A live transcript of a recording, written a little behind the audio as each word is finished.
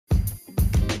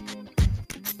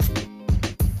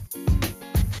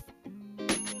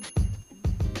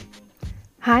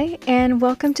Hi, and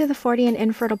welcome to the 40 and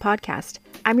Infertile podcast.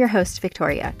 I'm your host,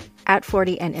 Victoria, at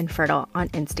 40 and Infertile on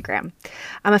Instagram.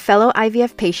 I'm a fellow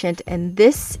IVF patient, and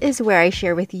this is where I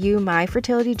share with you my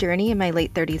fertility journey in my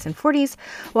late 30s and 40s,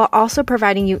 while also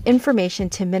providing you information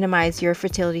to minimize your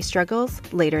fertility struggles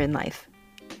later in life.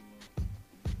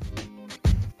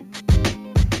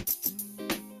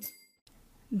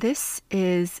 This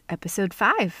is episode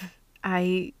 5.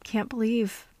 I can't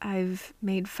believe I've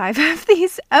made 5 of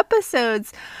these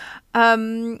episodes.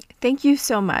 Thank you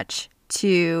so much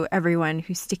to everyone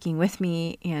who's sticking with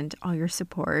me and all your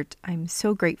support. I'm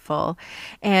so grateful.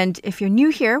 And if you're new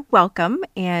here, welcome,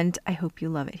 and I hope you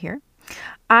love it here.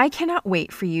 I cannot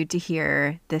wait for you to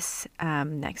hear this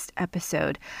next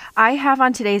episode. I have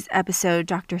on today's episode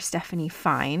Dr. Stephanie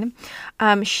Fein.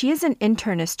 She is an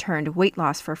internist turned weight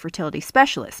loss for fertility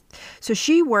specialist. So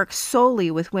she works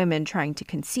solely with women trying to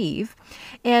conceive.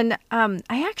 And I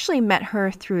actually met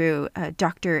her through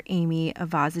Dr. Amy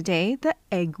Avazadeh, the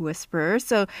egg whisperer.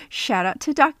 So shout out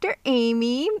to Dr.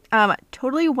 Amy.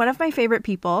 Totally one of my favorite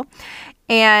people.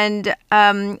 And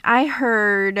I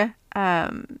heard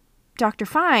Dr.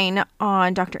 Fein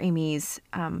on Dr. Amy's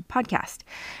podcast.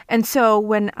 And so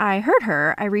when I heard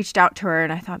her, I reached out to her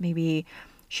and I thought maybe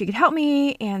she could help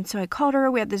me. And so I called her.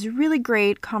 We had this really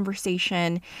great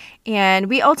conversation. And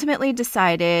we ultimately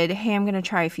decided, hey, I'm going to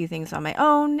try a few things on my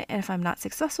own. And if I'm not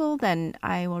successful, then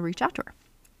I will reach out to her.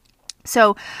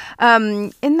 So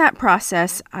in that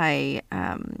process, I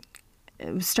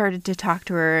started to talk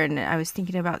to her, and I was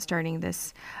thinking about starting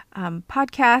this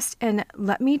podcast. And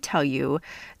let me tell you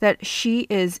that she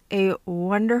is a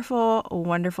wonderful,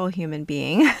 wonderful human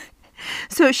being.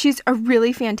 So she's a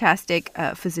really fantastic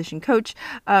physician coach,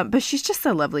 but she's just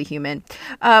a lovely human.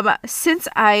 Since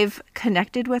I've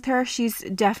connected with her, she's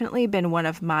definitely been one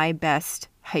of my best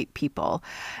hype people.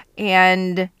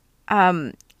 And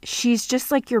she's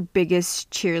just like your biggest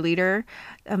cheerleader.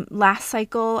 Last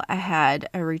cycle, I had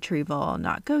a retrieval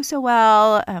not go so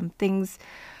well. Things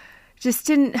just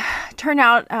didn't turn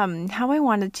out how I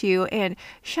wanted to. And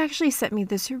she actually sent me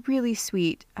this really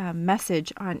sweet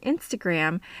message on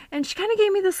Instagram. And she kind of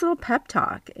gave me this little pep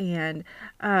talk. And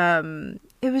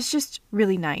it was just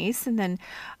really nice. And then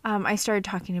I started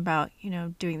talking about,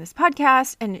 doing this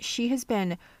podcast. And she has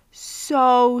been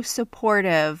so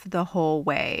supportive the whole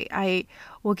way. I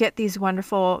will get these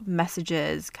wonderful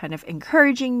messages kind of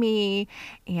encouraging me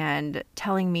and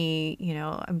telling me,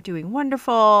 I'm doing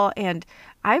wonderful. And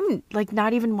I'm like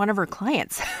not even one of her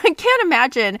clients. I can't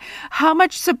imagine how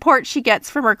much support she gets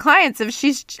from her clients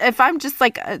if I'm just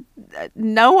like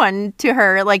no one to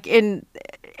her, like in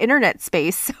internet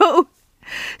space. So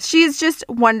she's just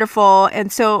wonderful.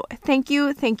 And so thank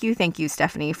you,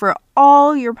 Stephanie, for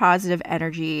all your positive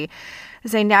energy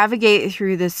as I navigate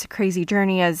through this crazy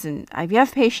journey as an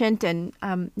IVF patient and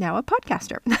now a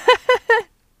podcaster.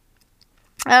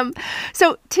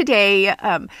 So today,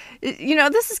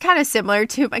 this is kind of similar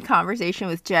to my conversation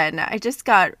with Jen. I just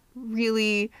got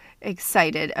really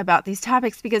excited about these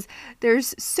topics because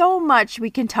there's so much we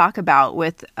can talk about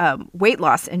with weight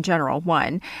loss in general,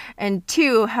 one, and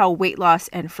two, how weight loss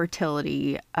and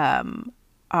fertility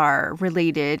are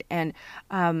related, and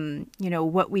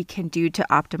what we can do to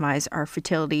optimize our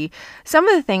fertility. Some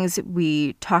of the things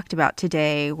we talked about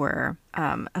today were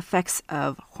effects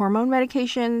of hormone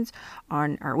medications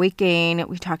on our weight gain.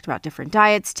 We talked about different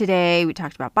diets today. We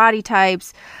talked about body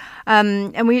types.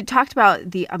 And we talked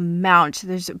about the amount.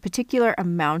 There's a particular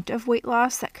amount of weight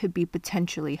loss that could be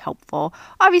potentially helpful.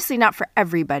 Obviously not for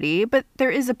everybody, but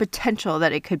there is a potential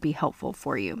that it could be helpful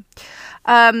for you.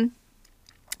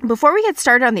 Before we get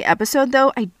started on the episode,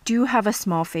 though, I do have a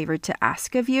small favor to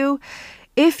ask of you.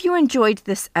 If you enjoyed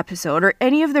this episode or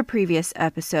any of the previous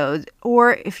episodes,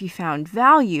 or if you found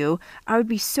value, I would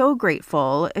be so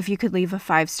grateful if you could leave a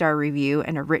 5-star review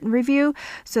and a written review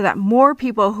so that more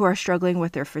people who are struggling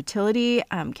with their fertility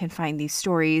can find these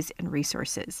stories and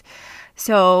resources.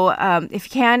 So if you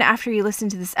can, after you listen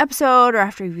to this episode or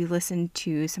after you listen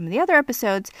to some of the other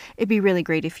episodes, it'd be really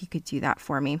great if you could do that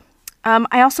for me.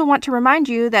 I also want to remind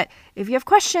you that if you have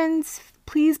questions,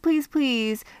 please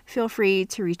feel free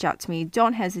to reach out to me.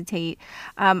 Don't hesitate.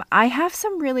 I have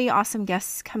some really awesome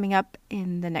guests coming up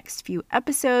in the next few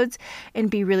episodes, and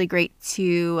it'd be really great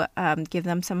to give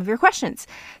them some of your questions.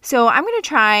 So I'm going to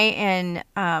try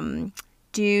and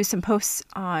do some posts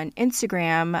on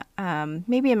Instagram,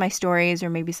 maybe in my stories or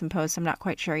maybe some posts, I'm not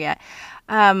quite sure yet,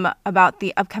 about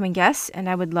the upcoming guests. And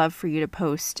I would love for you to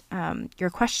post your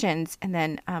questions and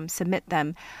then submit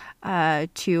them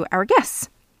to our guests.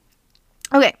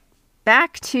 Okay,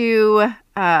 back to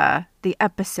the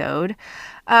episode.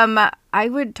 I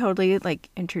would totally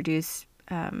introduce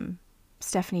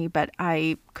Stephanie, but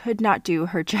I could not do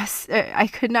her I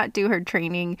could not do her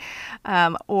training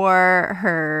or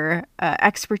her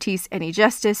expertise any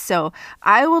justice. So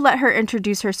I will let her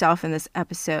introduce herself in this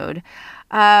episode.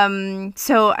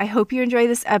 So I hope you enjoy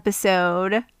this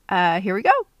episode. Here we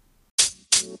go.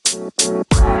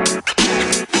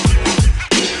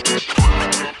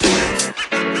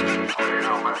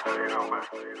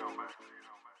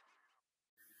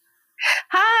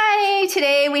 Hi,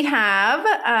 today we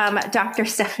have Dr.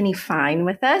 Stephanie Fein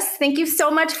with us. Thank you so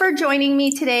much for joining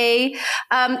me today.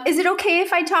 Is it okay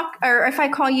if I talk or if I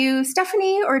call you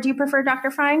Stephanie, or do you prefer Dr.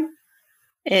 Fein?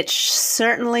 It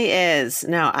certainly is.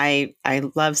 No, I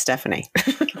love Stephanie.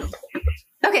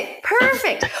 Okay,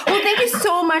 perfect. Well, thank you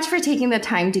so much for taking the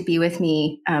time to be with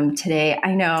me today.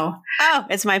 I know. Oh,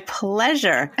 it's my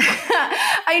pleasure.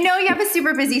 I know you have a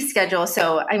super busy schedule,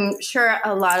 so I'm sure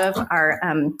a lot of our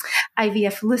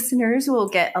IVF listeners will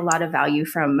get a lot of value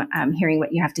from hearing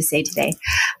what you have to say today.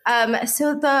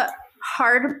 So the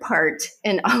hard part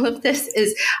in all of this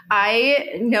is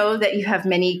I know that you have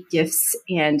many gifts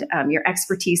and your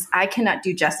expertise. I cannot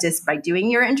do justice by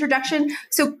doing your introduction.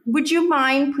 So would you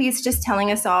mind please just telling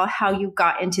us all how you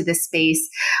got into this space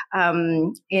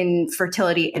in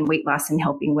fertility and weight loss and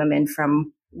helping women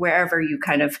from wherever you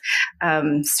kind of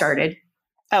started?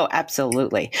 Oh,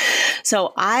 absolutely.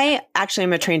 So I actually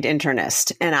am a trained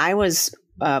internist, and I was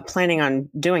planning on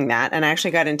doing that. And I actually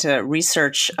got into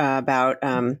research about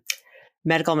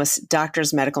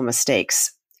doctors' medical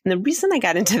mistakes. And the reason I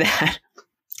got into that,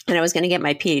 and I was going to get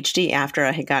my PhD after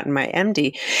I had gotten my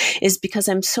MD, is because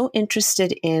I'm so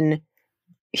interested in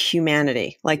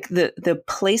humanity, like the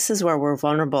places where we're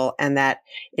vulnerable, and that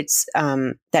it's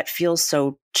that feels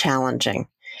so challenging,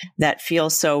 that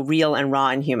feels so real and raw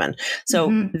and human.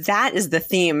 So that is the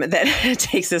theme that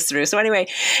takes us through. So anyway,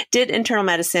 did internal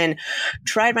medicine,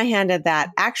 tried my hand at that,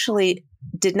 actually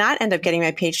did not end up getting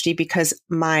my PhD because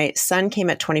my son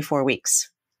came at 24 weeks.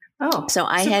 Oh, so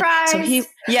I surprise.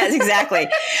 Yes, exactly.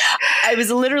 I was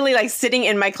literally like sitting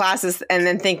in my classes and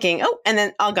then thinking, and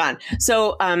then all gone.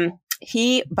 So,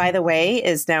 he, by the way,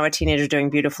 is now a teenager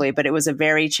doing beautifully, but it was a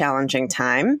very challenging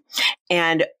time.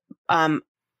 And,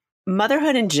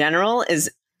 motherhood in general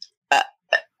is, here,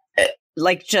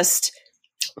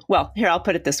 I'll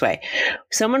put it this way.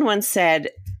 Someone once said,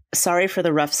 "Sorry for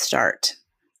the rough start."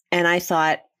 And I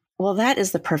thought, well, that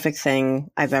is the perfect thing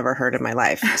I've ever heard in my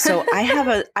life. So I have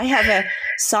a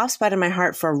soft spot in my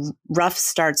heart for rough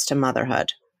starts to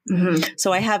motherhood.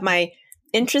 So I have my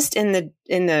interest in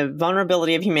the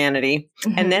vulnerability of humanity,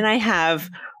 and then I have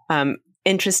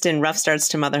interest in rough starts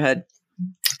to motherhood.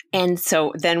 And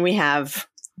so then we have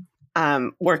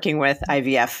working with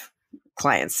IVF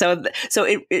clients. So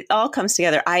it all comes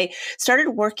together. I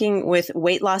started working with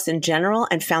weight loss in general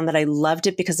and found that I loved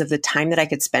it because of the time that I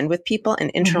could spend with people. In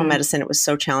internal medicine, it was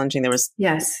so challenging. There was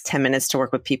 10 minutes to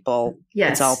work with people.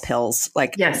 It's all pills.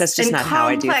 That's just not how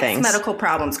I do things. Complex medical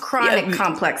problems, chronic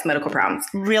complex medical problems.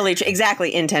 Really,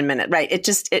 exactly, in 10 minutes. Right.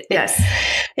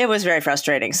 It was very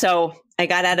frustrating. So I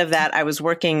got out of that. I was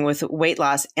working with weight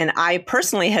loss, and I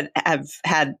personally have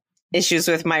had issues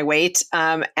with my weight.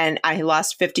 And I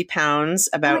lost 50 pounds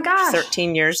about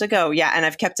 13 years ago. Yeah. And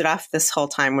I've kept it off this whole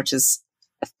time, which is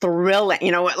thrilling.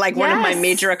 One of my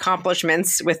major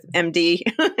accomplishments with MD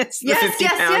is the 50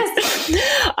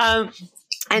 pounds.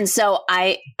 And so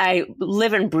I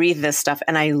live and breathe this stuff,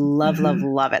 and I love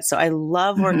it. So I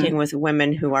love working with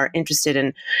women who are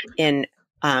interested in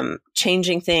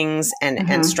changing things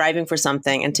and striving for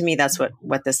something. And to me, that's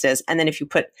what this is. And then if you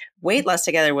put weight loss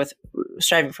together with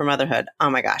striving for motherhood,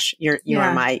 oh my gosh, you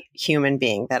are my human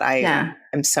being that I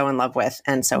am so in love with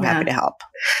and so happy to help.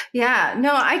 Yeah,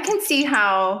 no, I can see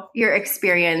how your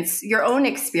own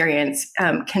experience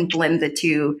can blend the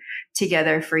two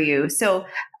together for you. So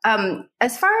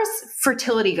as far as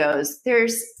fertility goes,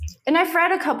 and I've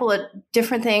read a couple of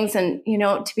different things, and,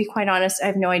 to be quite honest, I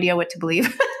have no idea what to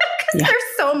believe. There's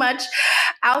so much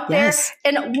out there.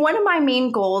 And one of my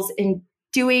main goals in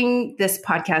doing this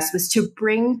podcast was to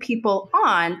bring people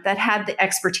on that had the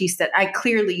expertise that I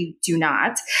clearly do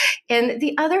not. And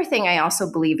the other thing I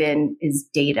also believe in is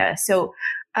data. So,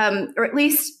 or at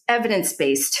least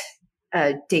evidence-based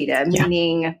data,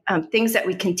 meaning things that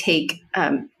we can take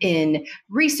in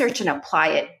research and apply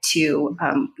it to,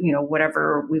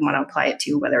 whatever we want to apply it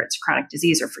to, whether it's chronic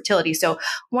disease or fertility. So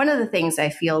one of the things I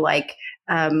feel like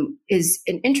is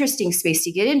an interesting space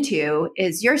to get into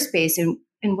is your space and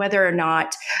whether or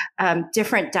not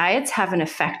different diets have an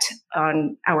effect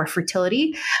on our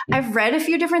fertility. I've read a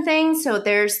few different things. So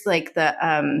there's like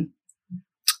the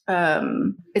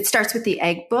it starts with the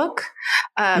egg book.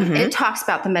 It talks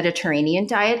about the Mediterranean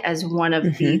diet as one of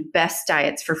the best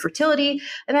diets for fertility.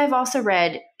 And I've also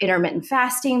read intermittent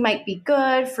fasting might be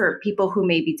good for people who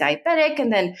may be diabetic.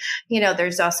 And then,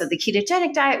 there's also the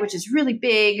ketogenic diet, which is really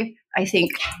big, I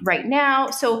think, right now.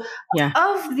 So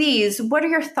of these, what are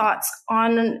your thoughts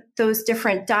on those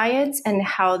different diets and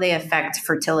how they affect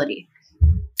fertility?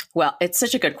 Well, it's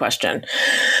such a good question.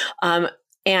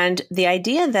 And the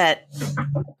idea that,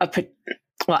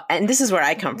 and this is where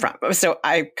I come from. So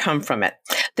I come from it.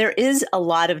 There is a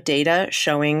lot of data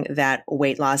showing that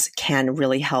weight loss can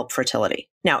really help fertility.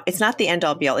 Now, it's not the end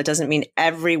all be all. It doesn't mean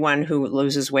everyone who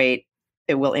loses weight,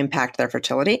 it will impact their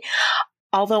fertility.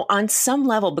 Although on some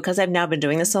level, because I've now been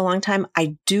doing this a long time,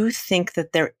 I do think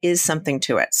that there is something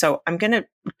to it. So I'm going to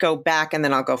go back and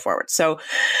then I'll go forward. So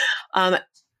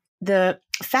the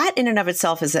fat in and of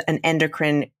itself is an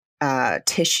endocrine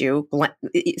tissue.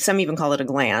 Some even call it a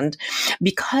gland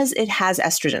because it has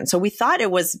estrogen. So we thought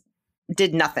it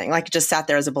did nothing, like it just sat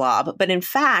there as a blob. But in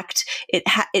fact,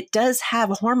 it does have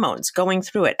hormones going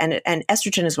through it. And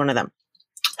estrogen is one of them.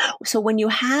 So when you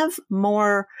have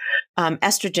more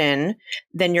estrogen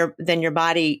than your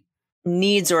body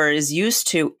needs or is used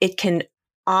to, it can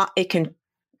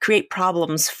create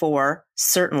problems for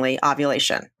certainly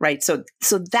ovulation, right? So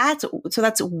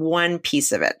that's one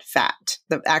piece of it, fat,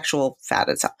 the actual fat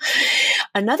itself.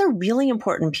 Another really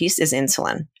important piece is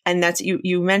insulin. And that's,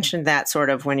 you mentioned that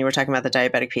sort of when you were talking about the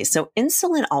diabetic piece. So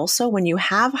insulin also, when you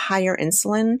have higher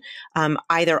insulin,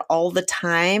 either all the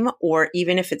time or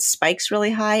even if it spikes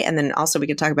really high, and then also we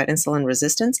can talk about insulin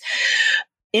resistance,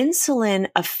 insulin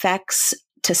affects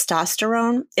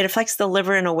testosterone. It affects the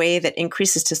liver in a way that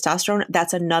increases testosterone.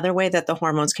 That's another way that the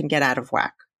hormones can get out of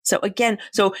whack. So again,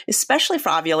 especially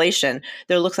for ovulation,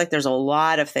 there looks like there's a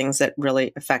lot of things that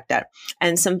really affect that.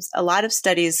 And a lot of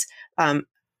studies, a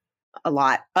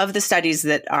lot of the studies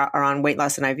that are on weight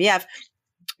loss and IVF,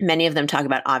 many of them talk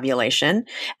about ovulation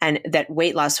and that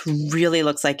weight loss really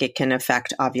looks like it can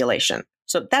affect ovulation.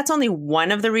 So that's only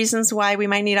one of the reasons why we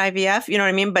might need IVF. You know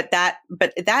what I mean? But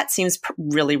that seems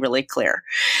really, really clear.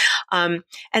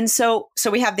 And so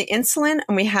we have the insulin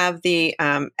and we have the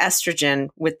estrogen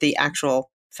with the actual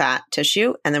fat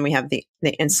tissue. And then we have the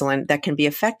insulin that can be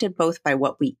affected both by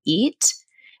what we eat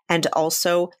and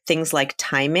also things like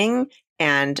timing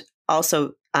and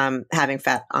also having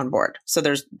fat on board. So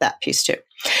there's that piece too.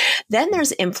 Then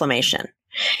there's inflammation.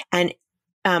 And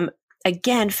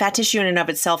again, fat tissue in and of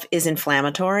itself is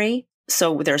inflammatory.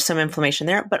 So there's some inflammation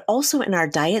there, but also in our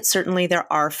diet, certainly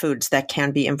there are foods that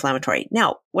can be inflammatory.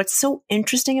 Now, what's so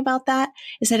interesting about that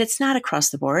is that it's not across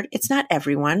the board. It's not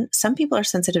everyone. Some people are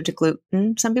sensitive to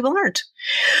gluten. Some people aren't.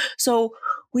 So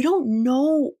we don't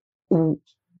know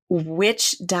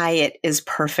which diet is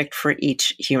perfect for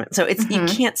each human. So you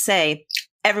can't say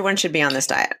everyone should be on this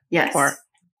diet. Yes. Or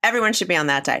everyone should be on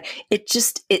that diet.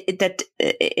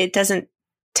 It doesn't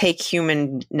take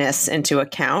humanness into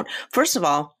account. First of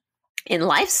all, in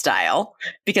lifestyle,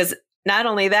 because not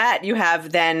only that, you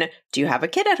have then, do you have a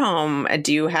kid at home?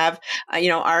 Do you have,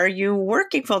 are you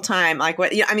working full time? Like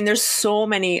what, there's so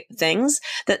many things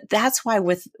that's why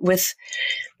with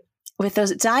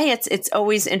those diets, it's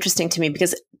always interesting to me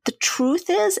because the truth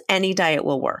is any diet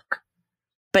will work,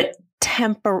 but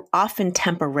often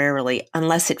temporarily,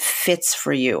 unless it fits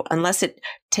for you, unless it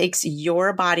takes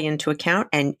your body into account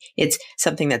and it's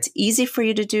something that's easy for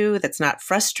you to do, that's not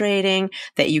frustrating,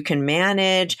 that you can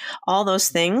manage, all those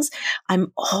things.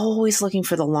 I'm always looking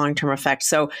for the long-term effect.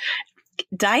 So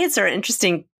diets are an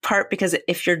interesting part because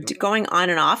if you're going on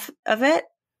and off of it,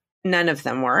 none of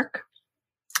them work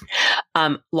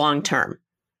long-term.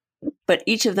 But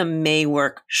each of them may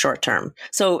work short term.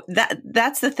 So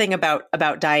that's the thing about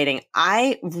dieting.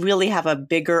 I really have a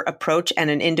bigger approach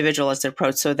and an individualist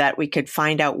approach so that we could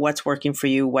find out what's working for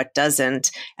you, what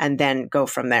doesn't, and then go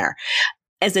from there.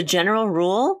 As a general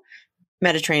rule,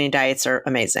 Mediterranean diets are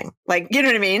amazing. Like, you know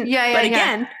what I mean? Yeah. But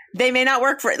again, they may not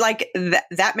work for like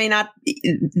that may not,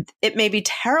 it may be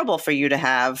terrible for you to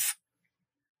have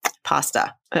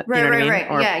pasta. Right. You know what I mean?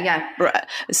 Or, yeah.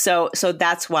 So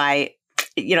that's why,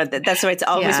 that's why it's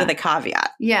always with a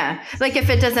caveat. Yeah. Like if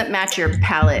it doesn't match your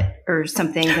palate or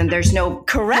something, then there's no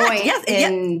point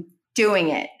in doing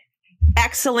it.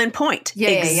 Excellent point.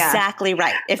 Exactly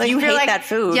right. If you hate like, that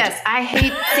food. Yes, I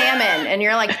hate salmon. And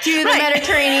you're like, do the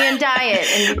Mediterranean diet.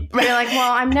 And you're like,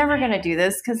 well, I'm never going to do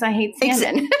this because I hate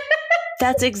salmon.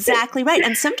 That's exactly right.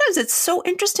 And sometimes it's so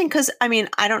interesting because,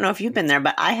 I don't know if you've been there,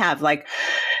 but I have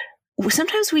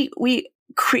sometimes we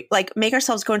like make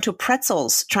ourselves go into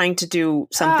pretzels trying to do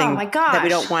something that we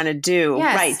don't want to do,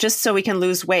 right? Just so we can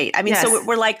lose weight. I mean, so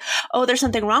we're like, oh, there's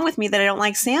something wrong with me that I don't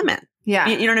like salmon. Yeah.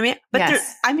 You know what I mean? But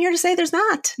I'm here to say there's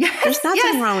not. There's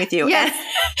nothing wrong with you. Yes.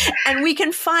 And we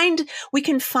can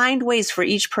find ways for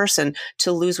each person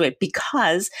to lose weight,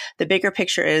 because the bigger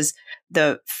picture is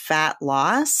the fat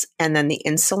loss and then the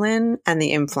insulin and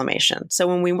the inflammation. So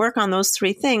when we work on those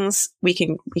three things, we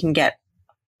can get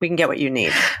what you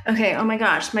need. Okay. Oh my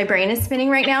gosh. My brain is spinning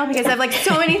right now because I have like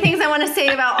so many things I want to say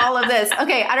about all of this.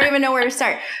 Okay. I don't even know where to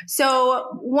start. So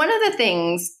one of the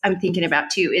things I'm thinking about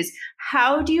too is,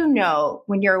 how do you know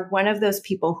when you're one of those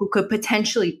people who could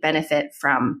potentially benefit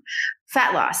from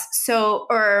fat loss? So,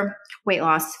 or weight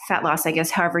loss, fat loss, I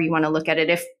guess, however you want to look at it.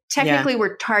 If technically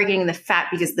we're targeting the fat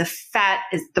because the fat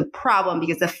is the problem,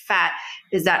 because the fat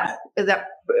is that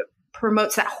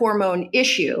promotes that hormone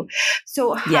issue.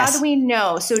 So how do we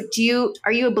know? So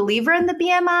are you a believer in the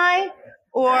BMI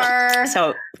or?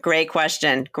 So great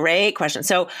question.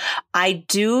 So I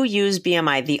do use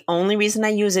BMI. The only reason I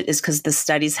use it is because the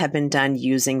studies have been done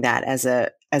using that as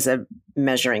a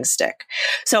measuring stick.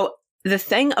 So the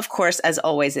thing, of course, as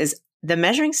always, is the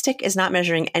measuring stick is not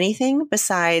measuring anything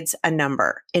besides a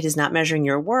number. It is not measuring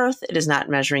your worth. It is not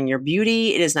measuring your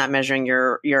beauty. It is not measuring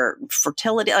your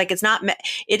fertility. Like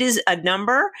it is a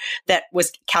number that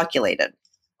was calculated.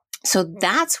 So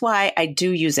that's why I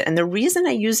do use it. And the reason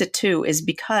I use it too is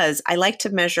because I like to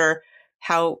measure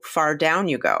how far down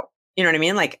you go. You know what I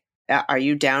mean? Like, are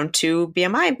you down to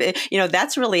BMI? You know,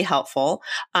 that's really helpful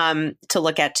to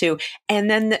look at too. And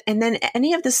then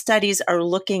any of the studies are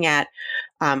looking at,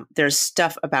 there's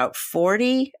stuff about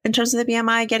 40 in terms of the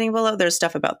BMI getting below. There's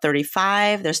stuff about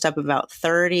 35. There's stuff about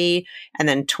 30 and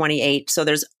then 28. So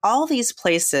there's all these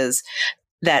places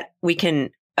that we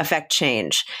can affect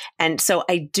change. And so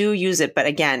I do use it. But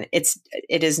again,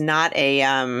 it is not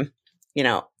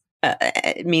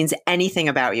it means anything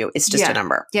about you. It's just a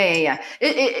number. Yeah.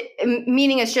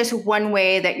 Meaning it's just one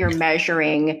way that you're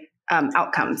measuring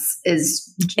outcomes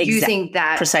is using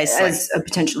that precisely as a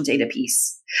potential data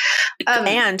piece.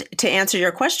 And to answer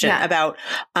your question about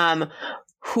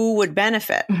who would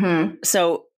benefit. Mm-hmm.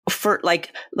 So for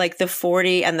like the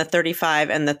 40 and the 35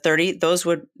 and the 30, those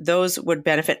would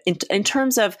benefit in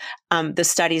terms of the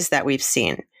studies that we've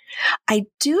seen. I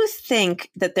do think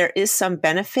that there is some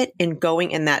benefit in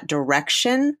going in that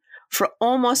direction for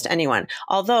almost anyone.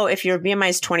 Although if your BMI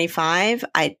is 25,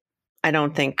 I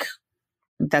don't think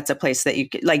that's a place that you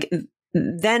could, like,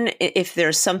 then if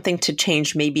there's something to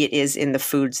change, maybe it is in the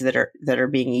foods that are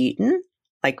being eaten,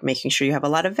 like making sure you have a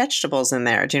lot of vegetables in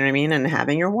there. Do you know what I mean? And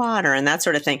having your water and that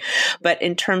sort of thing. But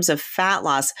in terms of fat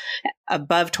loss,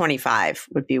 above 25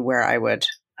 would be where I would,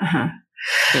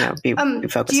 be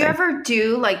focusing. Do you ever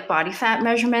do like body fat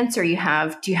measurements, or do you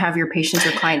have your patients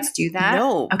or clients do that?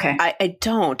 No, okay. I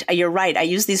don't. You're right. I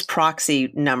use these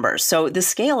proxy numbers. So the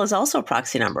scale is also a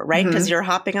proxy number, right? Because you're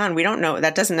hopping on. We don't know.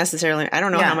 That doesn't necessarily, I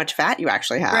don't know how much fat you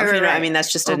actually have. Right. I mean,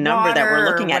 that's just a number that we're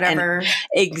looking at. And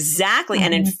exactly. Mm-hmm.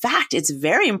 And in fact, it's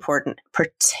very important,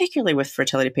 particularly with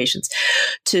fertility patients,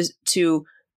 to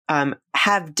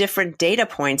have different data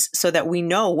points so that we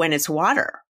know when it's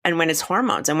water, and when it's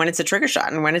hormones, and when it's a trigger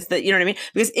shot, and when it's you know what I mean?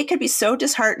 Because it could be so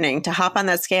disheartening to hop on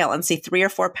that scale and see 3 or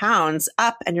 4 pounds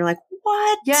up, and you're like,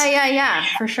 what? Yeah,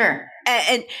 for sure.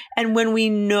 And when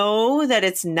we know that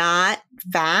it's not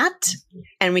fat,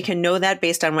 and we can know that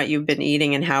based on what you've been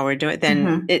eating and how we're doing,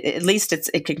 then at least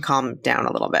it can calm down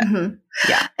a little bit. Mm-hmm.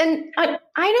 Yeah. And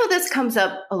I know this comes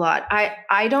up a lot.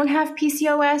 I don't have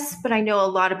PCOS, but I know a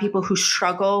lot of people who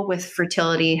struggle with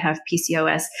fertility have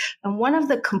PCOS. And one of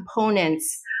the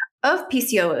components of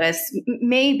PCOS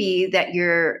may be that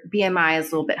your BMI is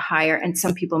a little bit higher. And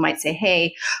some people might say,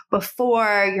 hey,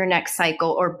 before your next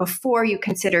cycle or before you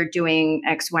consider doing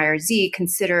X, Y, or Z,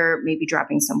 consider maybe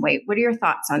dropping some weight. What are your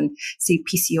thoughts on, say,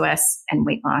 PCOS and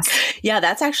weight loss? Yeah,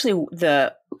 that's actually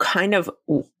the kind of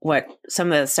what some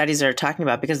of the studies are talking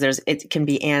about, because it can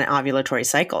be an ovulatory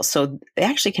cycle. So they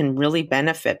actually can really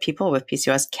benefit. People with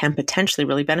PCOS can potentially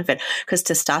really benefit because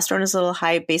testosterone is a little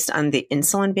high based on the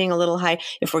insulin being a little high.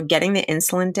 If we're getting the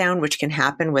insulin down, which can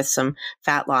happen with some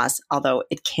fat loss, although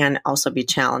it can also be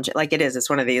challenging. Like it's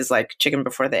one of these like chicken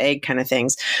before the egg kind of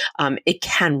things. It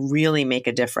can really make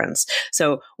a difference.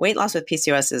 So weight loss with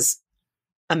PCOS is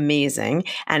amazing.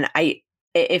 And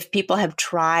if people have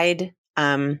tried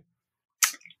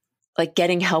like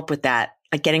getting help with that,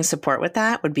 like getting support with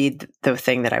that would be the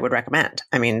thing that I would recommend.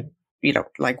 I mean,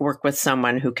 like work with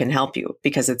someone who can help you,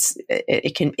 because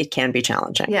it can be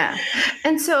challenging. Yeah.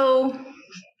 And so,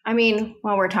 I mean,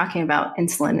 while we're talking about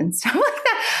insulin and stuff like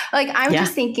that, like I'm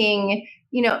just thinking,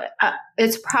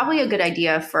 it's probably a good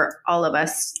idea for all of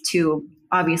us to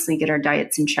obviously get our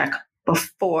diets in check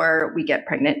before we get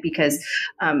pregnant, because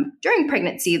during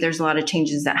pregnancy, there's a lot of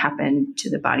changes that happen to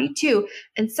the body too.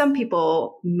 And some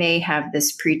people may have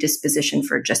this predisposition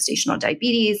for gestational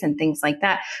diabetes and things like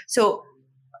that. So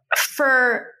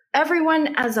for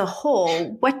everyone as a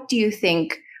whole, what do you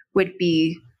think would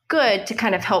be good to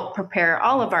kind of help prepare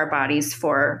all of our bodies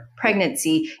for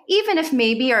pregnancy, even if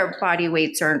maybe our body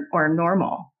weights are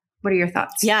normal? What are your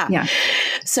thoughts? Yeah.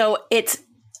 So it's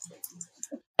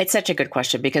such a good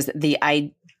question, because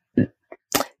and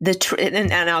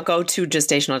I'll go to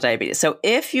gestational diabetes. So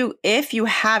if you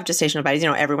have gestational diabetes,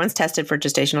 everyone's tested for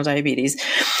gestational diabetes.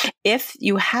 If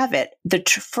you have it, the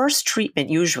first treatment,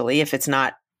 usually, if it's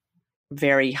not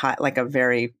very high, like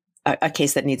a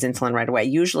case that needs insulin right away,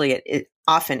 usually it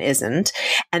often isn't.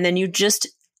 And then you just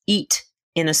eat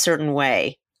in a certain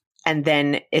way, and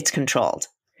then it's controlled.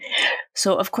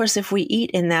 So of course, if we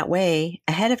eat in that way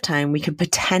ahead of time, we could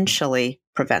potentially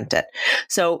prevent it.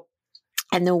 So,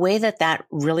 and the way that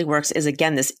really works is,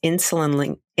 again, this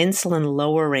insulin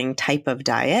lowering type of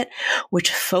diet,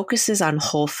 which focuses on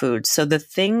whole foods. So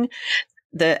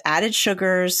the added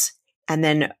sugars, and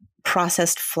then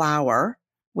processed flour,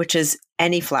 which is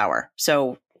any flour.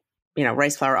 So,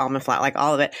 rice flour, almond flour, like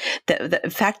all of it.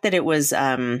 The fact that it was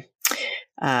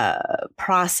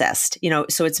processed,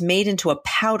 so it's made into a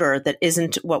powder that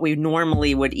isn't what we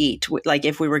normally would eat. Like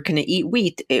if we were going to eat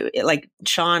wheat, like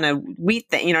Sean, a wheat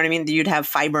thing, you know what I mean? You'd have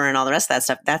fiber and all the rest of that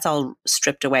stuff. That's all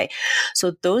stripped away.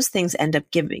 So those things end up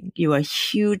giving you a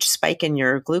huge spike in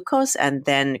your glucose, and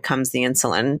then comes the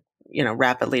insulin,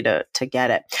 rapidly to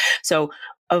get it. So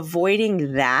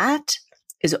avoiding that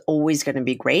is always going to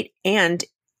be great, and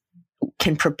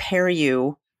can prepare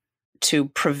you to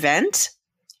prevent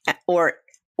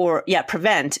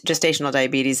prevent gestational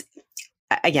diabetes.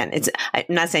 Again, I'm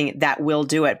not saying that will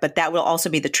do it, but that will also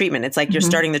be the treatment. It's like you're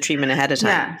starting the treatment ahead of time.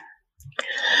 Yeah.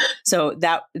 So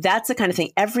that's the kind of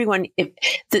thing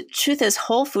the truth is,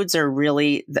 whole foods are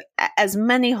really as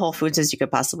many whole foods as you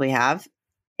could possibly have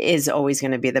is always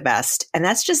going to be the best. And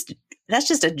that's just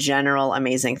a general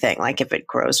amazing thing. Like if it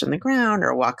grows from the ground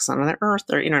or walks on the earth,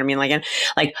 or, you know what I mean? Like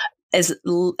as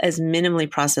minimally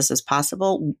processed as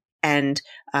possible, and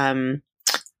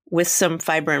with some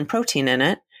fiber and protein in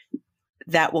it,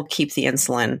 that will keep the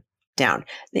insulin down.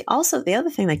 The other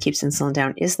thing that keeps insulin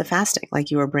down is the fasting,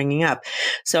 like you were bringing up.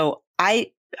 So I'm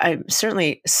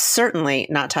certainly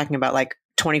not talking about like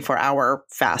 24-hour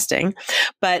fasting,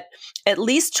 but at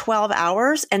least 12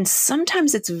 hours. And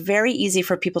sometimes it's very easy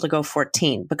for people to go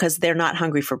 14 because they're not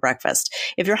hungry for breakfast.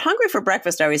 If you're hungry for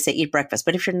breakfast, I always say eat breakfast.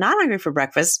 But if you're not hungry for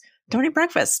breakfast, don't eat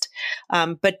breakfast.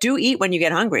 But do eat when you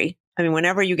get hungry. I mean,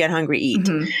 whenever you get hungry, eat.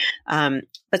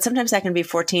 But sometimes that can be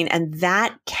 14, and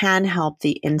that can help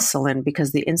the insulin,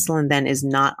 because the insulin then is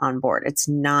not on board. It's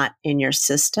not in your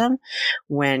system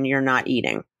when you're not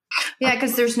eating. Yeah,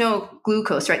 because there's no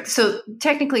glucose, right? So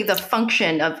technically the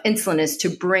function of insulin is to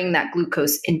bring that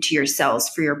glucose into your cells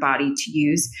for your body to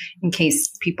use. In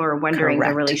case people are wondering,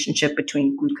 the relationship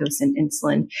between glucose and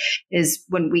insulin is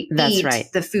when we eat,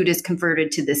 the food is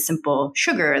converted to this simple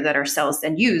sugar that our cells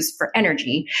then use for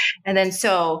energy. And then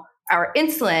so our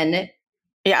insulin...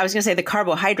 Yeah, I was going to say the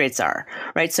carbohydrates are,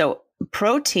 right? So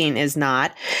protein is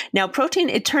not. Now protein,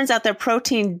 it turns out that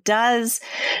protein does...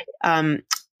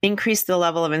 increase the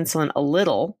level of insulin a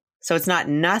little. So it's not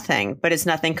nothing, but it's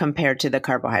nothing compared to the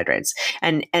carbohydrates.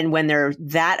 And when they're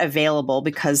that available,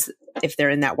 because if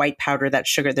they're in that white powder, that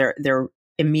sugar, they're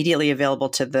immediately available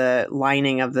to the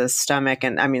lining of the stomach.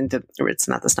 And I mean, it's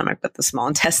not the stomach, but the small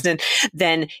intestine,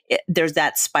 then there's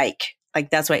that spike. Like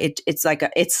that's why it's like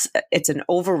it's an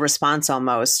over response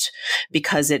almost,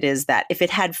 because it is that if it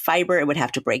had fiber, it would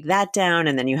have to break that down,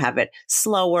 and then you have it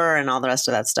slower and all the rest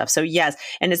of that stuff. So yes,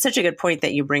 and it's such a good point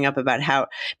that you bring up about how,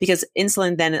 because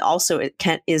insulin then also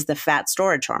is the fat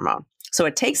storage hormone. So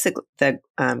it takes the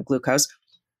glucose,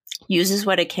 uses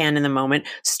what it can in the moment,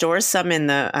 stores some in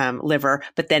the liver,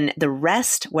 but then the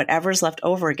rest, whatever's left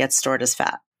over, gets stored as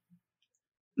fat.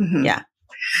 Mm-hmm. Yeah.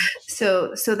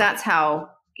 So that's how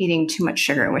eating too much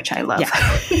sugar, which I love,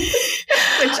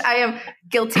 which I am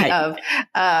guilty of,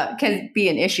 can be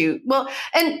an issue. Well,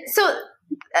 and so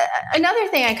another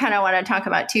thing I kind of want to talk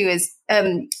about too is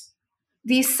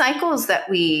these cycles that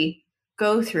we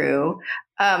go through.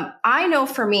 I know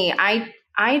for me, I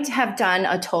have done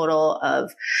a total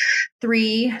of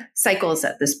 3 cycles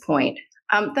at this point.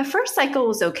 The first cycle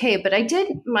was okay, but I did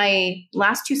my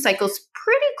last 2 cycles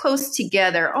pretty close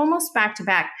together, almost back to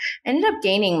back. I ended up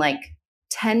gaining like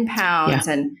 10 pounds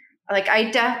and like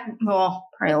well,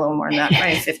 probably a little more than that,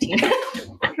 probably 15,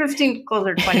 15,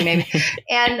 closer to 20 maybe.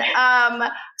 And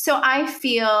so I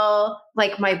feel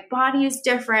like my body is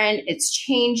different. It's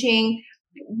changing.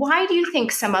 Why do you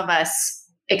think some of us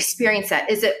experience that?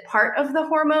 Is it part of the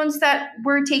hormones that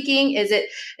we're taking? Is it,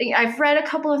 I've read a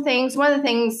couple of things. One of the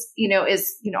things,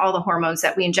 is, all the hormones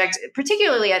that we inject,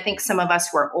 particularly, I think some of us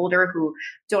who are older who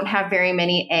don't have very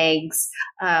many eggs.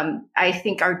 I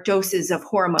think our doses of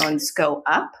hormones go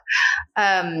up.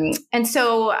 And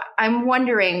so I'm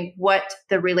wondering what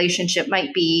the relationship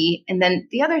might be. And then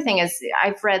the other thing is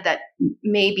I've read that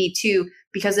maybe too,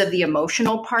 because of the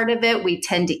emotional part of it, we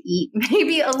tend to eat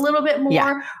maybe a little bit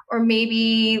more, or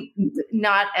maybe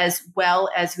not as well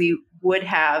as we would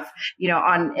have,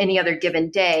 on any other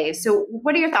given day. So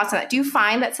what are your thoughts on that? Do you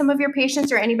find that some of your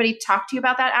patients or anybody talk to you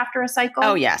about that after a cycle?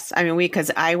 Oh, yes. I mean,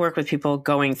 because I work with people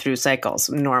going through cycles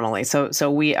normally. So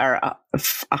we are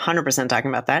 100% talking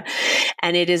about that.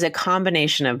 And it is a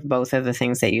combination of both of the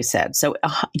things that you said. So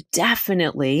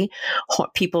definitely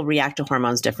people react to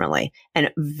hormones differently. And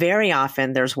very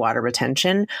often there's water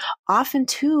retention. Often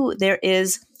too, there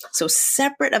is, so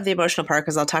separate of the emotional part,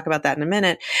 because I'll talk about that in a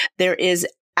minute, there is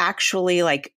actually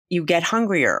like you get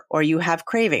hungrier or you have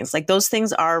cravings. Like those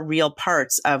things are real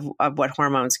parts of what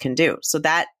hormones can do. So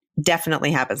that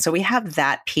definitely happens. So we have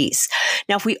that piece.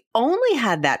 Now, if we only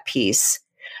had that piece,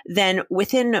 then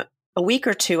within a week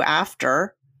or two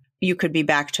after, you could be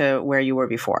back to where you were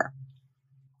before.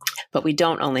 But we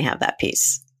don't only have that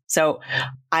piece. So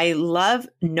I love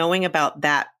knowing about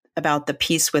that, about the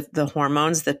piece with the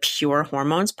hormones, the pure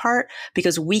hormones part,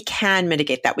 because we can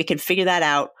mitigate that. We can figure that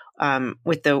out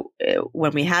with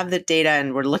when we have the data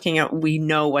and we're looking at, we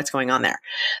know what's going on there.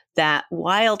 That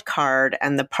wild card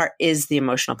and the part is the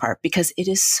emotional part, because it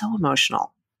is so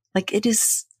emotional. Like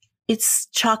it's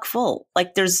chock full.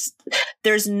 Like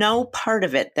there's no part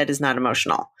of it that is not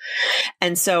emotional.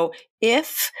 And so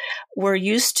if we're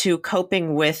used to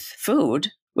coping with food,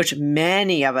 which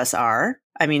many of us are,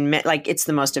 I mean, like it's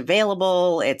the most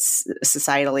available, it's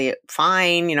societally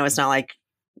fine, it's not like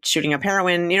shooting up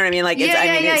heroin, you know what I mean? Like,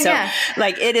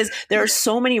 like it is, there are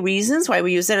so many reasons why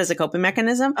we use it as a coping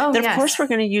mechanism that of course we're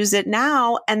going to use it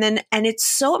now. And it's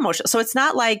so emotional. So it's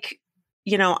not like,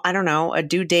 I don't know, a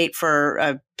due date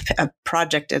for a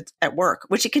project at work,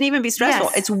 which it can even be stressful.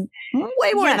 Yes. It's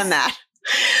way more than that.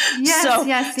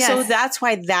 Yes. So that's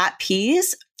why that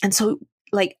piece. And so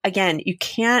like, again, you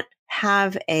can't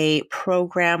have a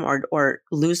program or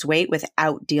lose weight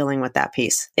without dealing with that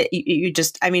piece.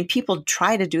 People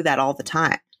try to do that all the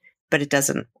time, but it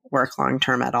doesn't work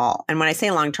long-term at all. And when I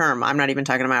say long-term, I'm not even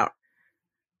talking about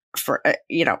for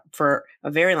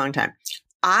a very long time.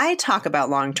 I talk about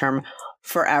long-term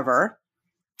forever,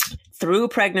 through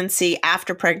pregnancy,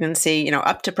 after pregnancy,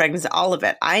 up to pregnancy, all of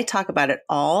it. I talk about it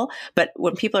all. But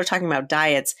when people are talking about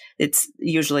diets, it's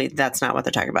usually that's not what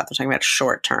they're talking about. They're talking about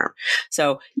short term.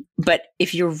 So, but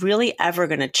if you're really ever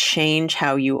going to change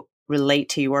how you relate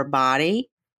to your body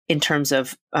in terms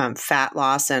of fat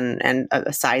loss and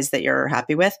a size that you're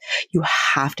happy with, you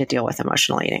have to deal with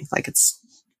emotional eating. Like it's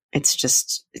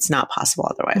not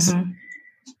possible otherwise. Mm-hmm.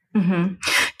 Mm-hmm.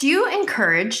 Do you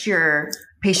encourage your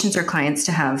patients or clients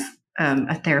to have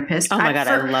a therapist? Oh my God,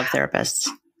 I love therapists.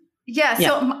 Yeah.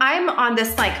 So I'm on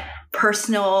this like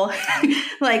personal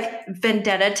like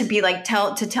vendetta to be like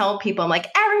tell people, I'm like,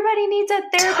 everybody needs a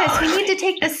therapist. We need to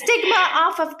take the stigma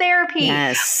off of therapy.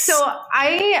 Yes. So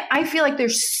I feel like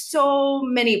there's so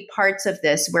many parts of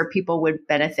this where people would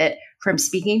benefit from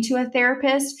speaking to a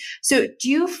therapist. So do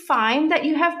you find that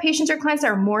you have patients or clients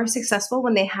that are more successful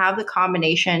when they have the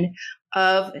combination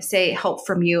of, say, help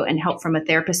from you and help from a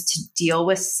therapist to deal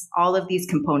with all of these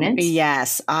components?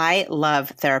 Yes, I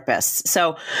love therapists.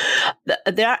 So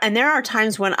there are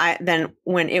times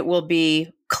when it will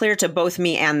be clear to both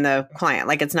me and the client.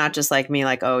 Like it's not just like me,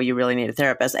 like, oh, you really need a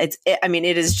therapist. It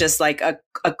is just like a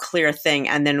clear thing,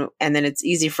 and then it's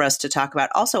easy for us to talk about.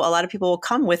 Also, a lot of people will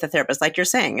come with a therapist, like you're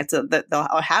saying.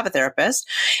 They'll have a therapist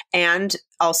and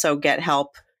also get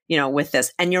help, with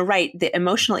this. And you're right, the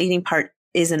emotional eating part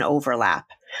is an overlap.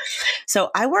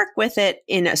 So I work with it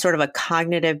in a sort of a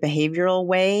cognitive behavioral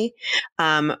way,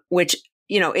 which,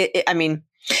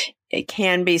 it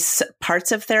can be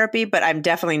parts of therapy, but I'm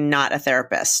definitely not a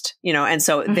therapist, and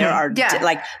so there are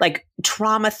like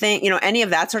trauma thing, any of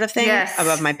that sort of thing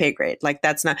above my pay grade. Like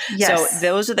that's not, so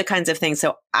those are the kinds of things.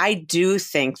 So I do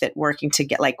think that working to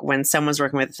get, like when someone's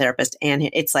working with a therapist and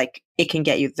it's like, it can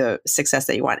get you the success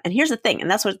that you want. And here's the thing. And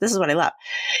this is what I love.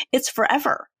 It's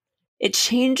forever. It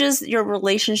changes your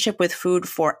relationship with food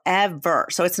forever.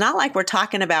 So it's not like we're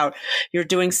talking about you're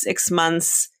doing 6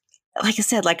 months like I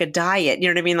said, like a diet, you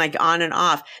know what I mean? Like on and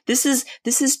off. This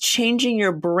is changing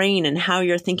your brain and how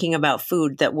you're thinking about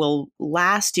food that will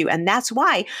last you. And that's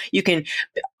why you can,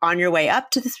 on your way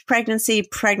up to this pregnancy,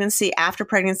 after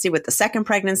pregnancy, with the second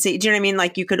pregnancy, do you know what I mean?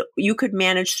 Like you could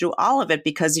manage through all of it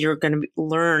because you're going to be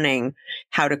learning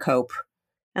how to cope.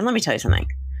 And let me tell you something.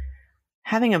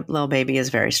 Having a little baby is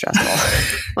very stressful.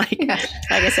 like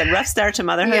I said, rough start to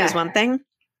motherhood is one thing.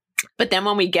 But then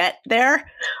when we get there,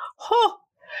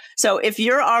 so if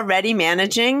you're already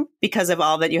managing because of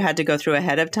all that you had to go through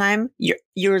ahead of time,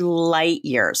 you're light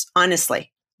years,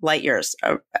 honestly, light years,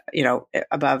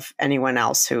 above anyone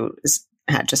else who is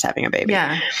just having a baby.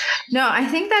 Yeah. No, I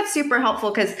think that's super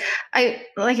helpful because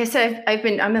like I said,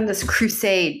 I'm in this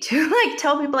crusade to like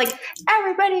tell people like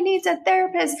everybody needs a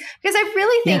therapist because I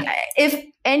really think if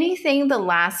anything the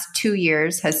last 2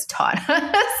 years has taught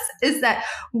us is that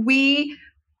we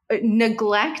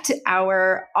neglect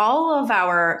all of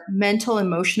our mental,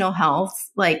 emotional health,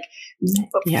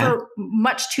 for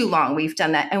much too long. We've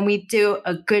done that. And we do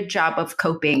a good job of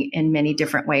coping in many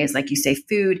different ways. Like you say,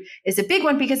 food is a big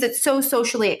one because it's so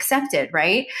socially accepted,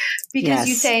 right? Because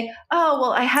you say, oh,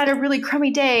 well, I had a really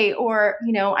crummy day, or,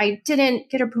 I didn't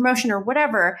get a promotion or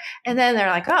whatever. And then they're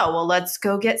like, oh, well, let's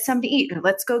go get some to eat, or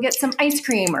let's go get some ice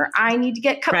cream, or I need to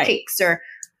get cupcakes, or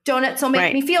donuts will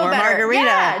make me feel or better. Margarita.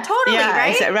 Yeah, totally.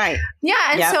 Right. Right. Yeah.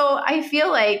 And so I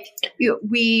feel like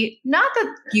not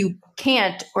that you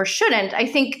can't or shouldn't, I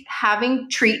think having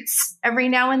treats every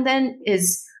now and then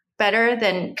is better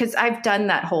than, because I've done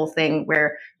that whole thing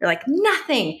where you're like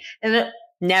nothing. And then,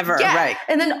 never. Right.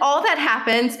 And then all that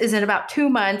happens is in about 2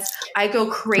 months, I go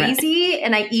crazy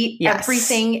and I eat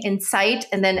everything in sight.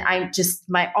 And then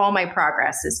all my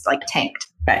progress is like tanked.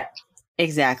 Right.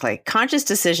 Exactly. Conscious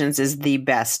decisions is the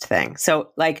best thing.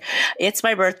 So like, it's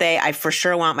my birthday. I for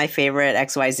sure want my favorite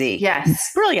XYZ.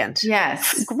 Yes. Brilliant.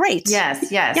 Yes. Great.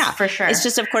 Yes. Yeah, for sure. It's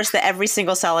just, of course, that every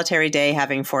single solitary day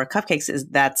having 4 cupcakes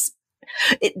that's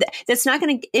not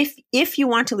going to, if you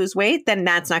want to lose weight, then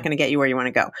that's not going to get you where you want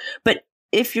to go. But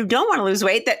if you don't want to lose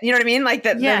weight, that, you know what I mean? Like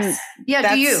that. Yes.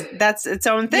 That's its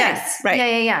own thing. Yes.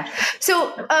 Right. Yeah.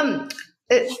 So,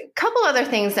 a couple other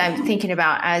things I'm thinking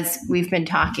about as we've been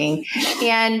talking.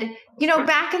 And,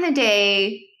 back in the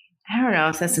day, I don't know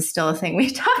if this is still a thing we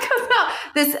talk about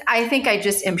this. I think I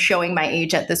just am showing my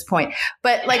age at this point.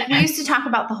 But like we used to talk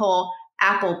about the whole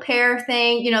apple pear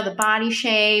thing, the body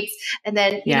shapes, and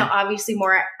then, obviously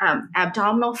more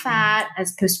abdominal fat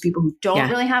as opposed to people who don't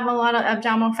really have a lot of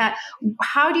abdominal fat.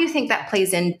 How do you think that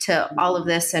plays into all of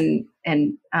this? So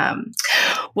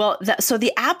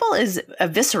the apple is a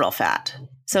visceral fat.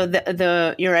 So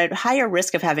you're at higher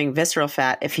risk of having visceral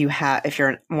fat if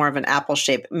you're more of an apple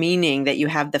shape, meaning that you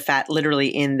have the fat literally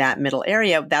in that middle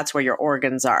area. That's where your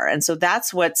organs are. And so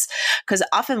that's because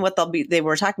often what they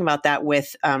were talking about that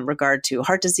with regard to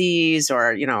heart disease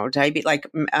or, diabetes, like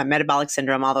metabolic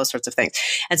syndrome, all those sorts of things.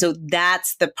 And so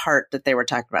that's the part that they were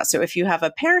talking about. So if you have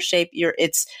a pear shape,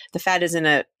 the fat is in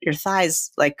your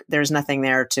thighs, like there's nothing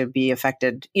there to be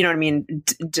affected. You know what I mean?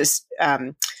 Just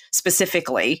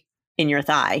specifically in your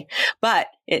thigh, but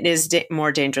it is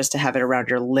more dangerous to have it around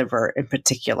your liver in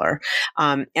particular.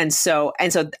 And so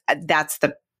that's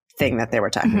the thing that they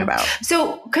were talking about.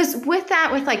 So, because with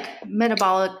like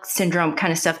metabolic syndrome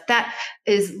kind of stuff, that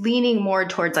is leaning more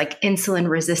towards like insulin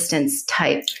resistance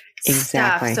type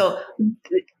stuff. So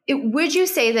would you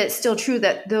say that it's still true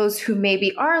that those who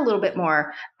maybe are a little bit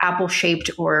more apple shaped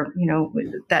or,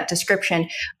 that description,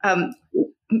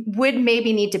 would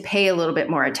maybe need to pay a little bit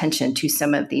more attention to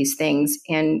some of these things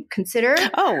and consider?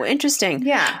 Oh, interesting.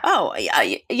 Yeah. Oh,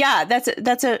 yeah.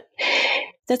 That's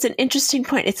an interesting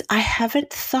point. I haven't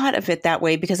thought of it that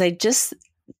way because I just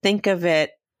think of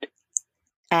it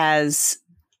as,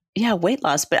 weight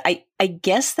loss. But I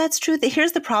guess that's true.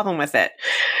 Here's the problem with it.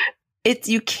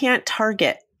 You can't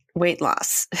target weight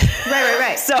loss.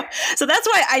 Right. So that's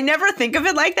why I never think of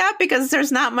it like that, because there's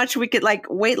not much we could, like,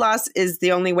 weight loss is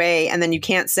the only way. And then you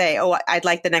can't say, oh, I'd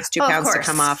like the next 2 pounds to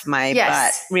come off my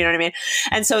butt. You know what I mean?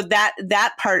 And so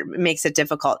that part makes it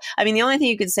difficult. I mean, the only thing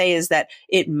you could say is that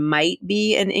it might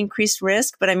be an increased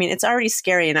risk, but I mean, it's already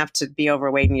scary enough to be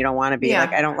overweight and you don't want to be.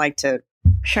 Like, I don't like to,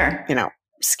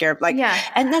 scare, like,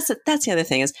 and that's the other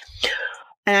thing is,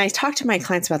 and I talk to my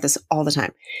clients about this all the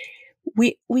time.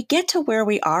 We get to where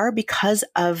we are because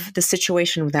of the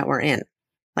situation that we're in,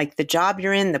 like the job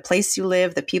you're in, the place you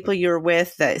live, the people you're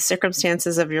with, the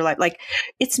circumstances of your life. Like,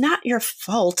 it's not your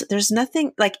fault. There's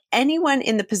nothing, like, anyone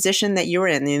in the position that you're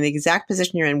in the exact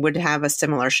position you're in would have a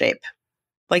similar shape.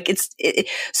 Like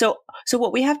so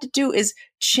what we have to do is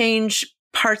change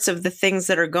parts of the things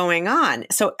that are going on.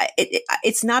 So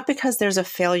it's not because there's a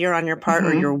failure on your part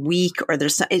or you're weak or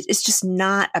it's just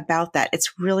not about that.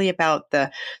 It's really about the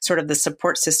sort of the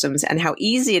support systems and how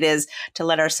easy it is to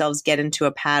let ourselves get into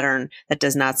a pattern that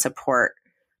does not support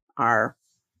our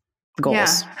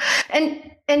goals. Yeah.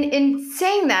 And in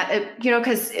saying that,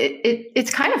 because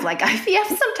it's kind of like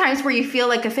IVF sometimes where you feel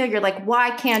like a failure, like,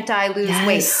 why can't I lose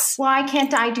weight? Why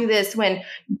can't I do this when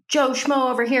Joe Schmo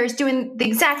over here is doing the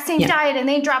exact same diet and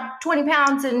they drop 20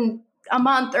 pounds in a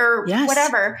month or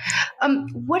whatever.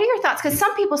 What are your thoughts? Because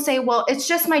some people say, well, it's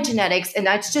just my genetics and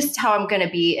that's just how I'm going to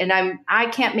be. And I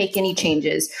can't make any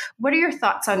changes. What are your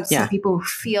thoughts on some people who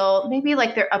feel maybe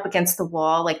like they're up against the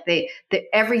wall, like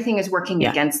everything is working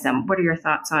against them? What are your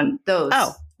thoughts on those?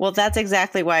 Oh, well, that's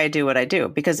exactly why I do what I do,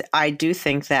 because I do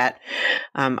think that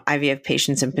IVF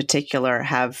patients in particular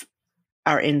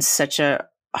are in such a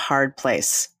hard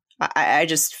place. I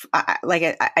just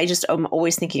am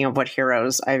always thinking of what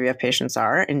heroes IVF patients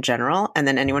are in general. And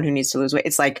then anyone who needs to lose weight,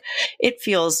 it's like, it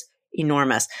feels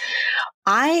enormous.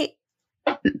 To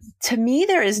me,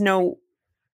 there is no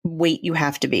weight you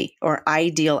have to be or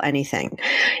ideal anything.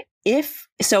 If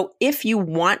you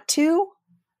want to,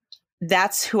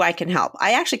 that's who I can help.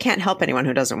 I actually can't help anyone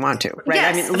who doesn't want to, right?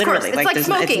 Yes, I mean, literally, it's like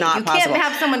smoking. It's not you possible. Can't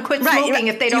have someone quit smoking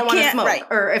if they don't want to smoke,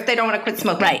 or if they don't want to quit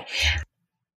smoking. Right.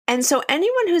 And so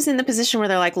anyone who's in the position where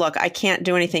they're like, look, I can't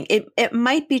do anything, it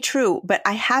might be true, but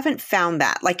I haven't found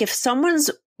that. Like, if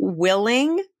someone's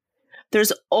willing,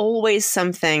 there's always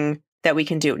something that we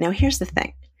can do. Now, here's the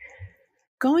thing.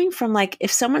 Going from like,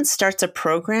 if someone starts a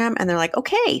program and they're like,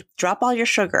 okay, drop all your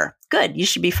sugar. Good. You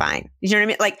should be fine. You know what I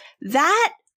mean? Like,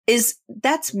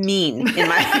 that's mean in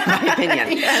my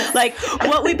opinion. Yes. Like,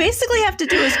 what we basically have to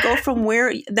do is go from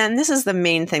then this is the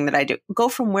main thing that I do, go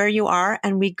from where you are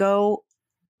and we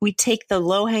take the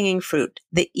low hanging fruit,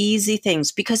 the easy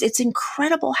things, because it's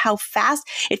incredible how fast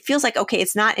it feels like, okay,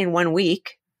 it's not in 1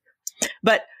 week,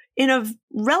 but in a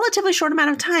relatively short amount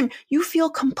of time, you feel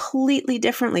completely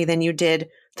differently than you did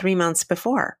 3 months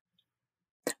before.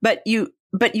 But you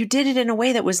did it in a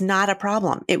way that was not a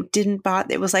problem. It didn't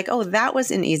bother. It was like, oh, that was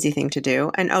an easy thing to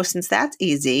do. And oh, since that's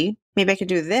easy, maybe I could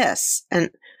do this. And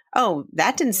oh,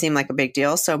 that didn't seem like a big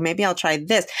deal. So maybe I'll try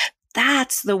this.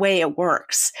 That's the way it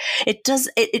works. I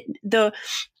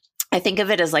think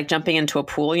of it as like jumping into a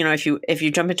pool. You know, if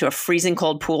you jump into a freezing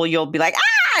cold pool, you'll be like,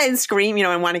 and scream,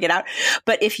 and want to get out.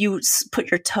 But if you put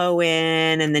your toe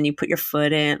in and then you put your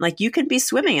foot in, like, you could be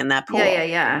swimming in that pool.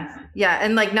 Yeah.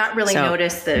 And like not really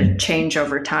notice the change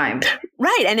over time.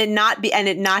 Right. And it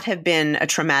not have been a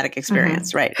traumatic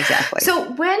experience. Right. Exactly. So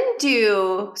when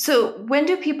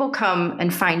do people come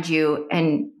and find you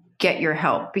and get your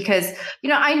help? Because,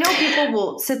 I know people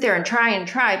will sit there and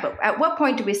try, but at what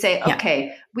point do we say,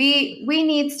 okay, we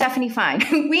need Stephanie Fein.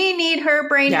 We need her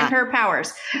brain and her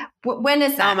powers. When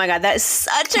is that? Oh my God, that is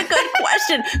such a good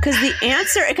question. Because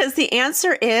the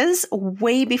answer is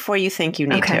way before you think you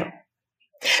need to.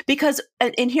 Because,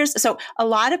 so a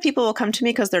lot of people will come to me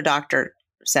because their doctor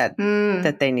said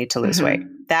that they need to lose weight.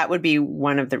 That would be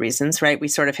one of the reasons, right? We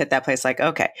sort of hit that place like,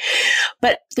 okay.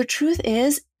 But the truth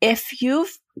is, if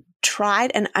you've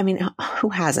tried, and I mean, who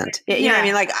hasn't? You know what I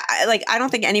mean? Like I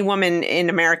don't think any woman in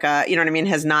America,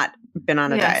 has not been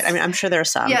on a diet. I mean, I'm sure there are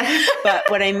some. Yeah. But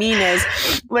what I mean is,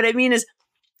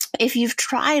 if you've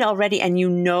tried already and you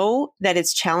know that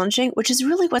it's challenging, which is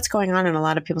really what's going on in a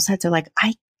lot of people's heads, they're like,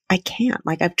 I can't.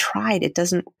 Like, I've tried, it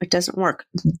doesn't work.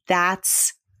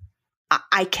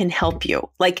 I can help you.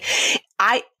 Like,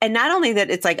 and not only that,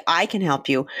 it's like, I can help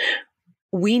you.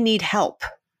 We need help.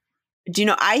 Do you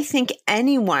know, I think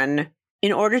anyone,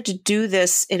 in order to do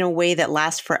this in a way that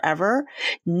lasts forever,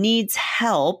 needs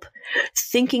help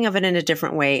thinking of it in a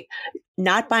different way,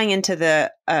 not buying into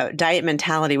the diet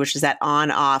mentality, which is that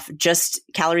on off, just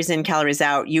calories in, calories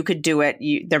out. You could do it.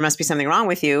 There must be something wrong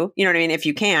with you. You know what I mean? If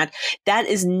you can't, that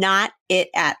is not it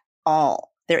at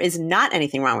all. There is not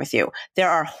anything wrong with you. There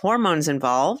are hormones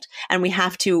involved, and we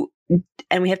have to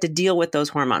deal with those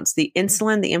hormones, the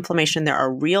insulin, the inflammation. There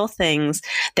are real things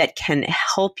that can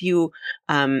help you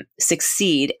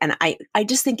succeed. And I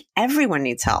just think everyone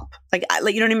needs help. Like,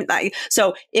 you know what I mean?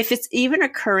 So if it's even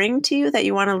occurring to you that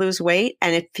you want to lose weight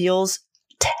and it feels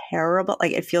terrible,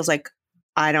 like it feels like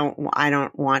I don't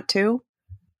want to,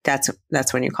 that's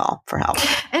when you call for help.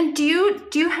 And do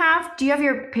you have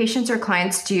your patients or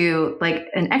clients do like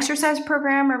an exercise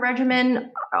program or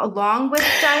regimen along with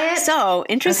diet? So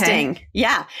interesting. Okay.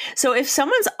 Yeah. So if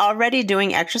someone's already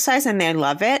doing exercise and they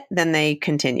love it, then they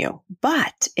continue.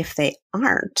 But if they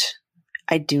aren't,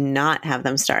 I do not have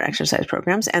them start exercise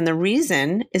programs. And the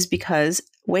reason is because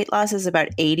weight loss is about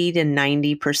 80 to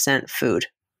 90% food.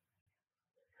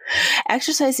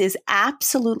 Exercise is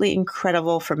absolutely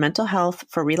incredible for mental health,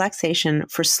 for relaxation,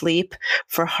 for sleep,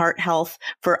 for heart health,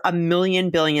 for a million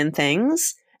billion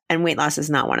things. And weight loss is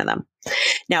not one of them.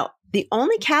 Now, the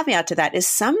only caveat to that is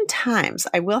sometimes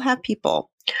I will have people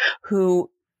who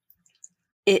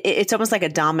it's almost like a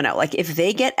domino. Like if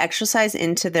they get exercise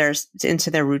into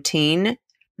their routine,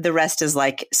 the rest is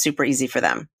like super easy for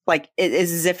them. Like it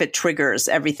is as if it triggers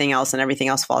everything else and everything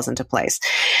else falls into place.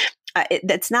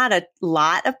 That's not a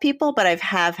lot of people, but I've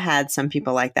had some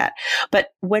people like that. But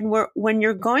when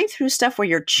you're going through stuff where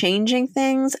you're changing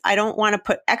things, I don't want to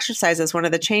put exercise as one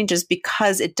of the changes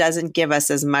because it doesn't give us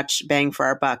as much bang for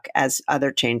our buck as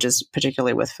other changes,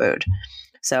 particularly with food.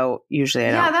 So usually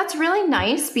I don't. Yeah, that's really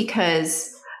nice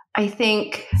because I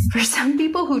think for some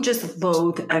people who just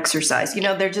loathe exercise,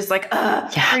 they're just like,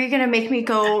 are you going to make me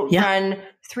go run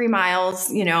 3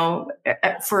 miles,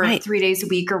 for 3 days a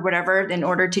week or whatever in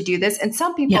order to do this? And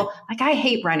some people, like, I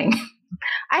hate running.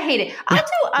 I hate it. I'll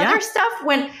do other stuff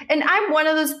and I'm one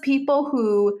of those people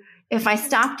who, if I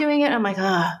stop doing it, I'm like,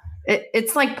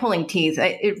 it's like pulling teeth.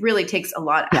 It really takes a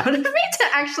lot out of me to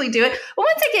actually do it. But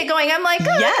once I get going, I'm like,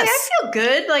 okay, I feel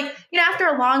good. Like, after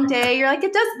a long day, you're like,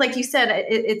 it does, like you said,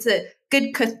 it's a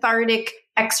good cathartic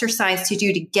exercise to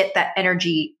do to get that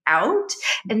energy out.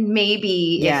 And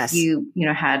maybe if you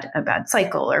had a bad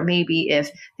cycle, or maybe if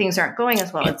things aren't going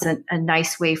as well, it's a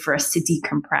nice way for us to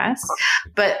decompress.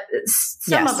 But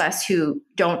some of us who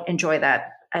don't enjoy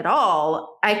that at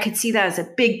all, I could see that as a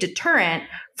big deterrent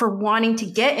for wanting to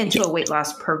get into a weight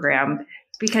loss program,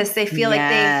 because they feel like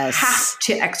they have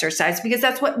to exercise, because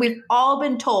that's what we've all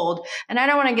been told. And I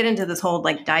don't want to get into this whole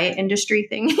like diet industry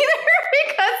thing either,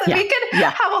 because we could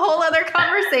have a whole other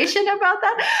conversation about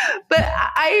that. But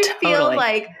I feel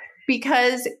like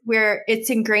because it's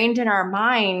ingrained in our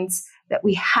minds that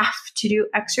we have to do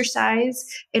exercise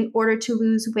in order to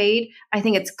lose weight, I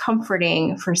think it's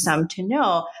comforting for some to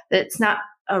know that it's not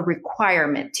a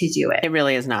requirement to do it. It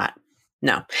really is not.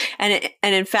 No. And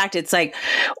in fact, it's like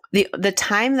the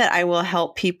time that I will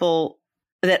help people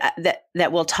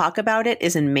that will talk about it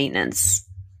is in maintenance.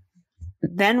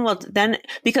 Then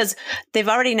because they've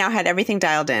already now had everything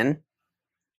dialed in,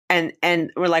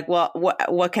 and we're like, well,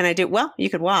 what can I do? Well, you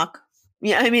could walk.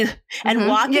 Yeah, I mean, and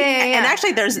walking, and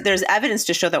actually there's evidence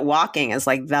to show that walking is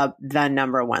like the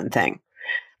number one thing.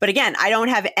 But again, I don't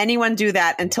have anyone do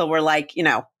that until we're like,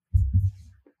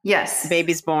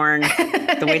 baby's born,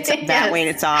 the weight's that weight,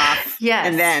 it's off. Yes.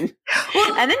 And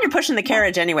then you're pushing the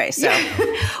carriage anyway. So,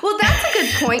 well, that's a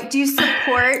good point. Do you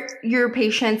support your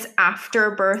patients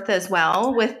after birth as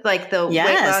well with like the weight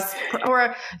loss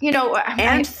or,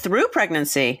 and through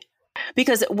pregnancy?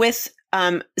 Because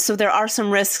so there are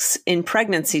some risks in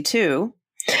pregnancy too,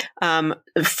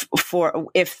 for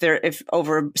if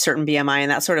over certain BMI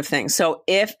and that sort of thing. So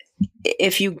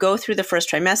if you go through the first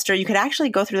trimester, you could actually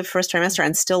go through the first trimester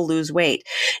and still lose weight.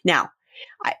 Now,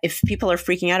 if people are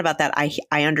freaking out about that,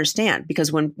 I understand,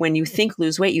 because when you think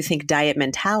lose weight, you think diet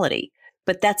mentality.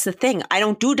 But that's the thing. I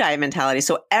don't do diet mentality.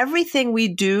 So everything we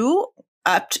do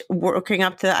working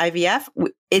up to the IVF,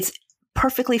 it's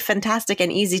perfectly fantastic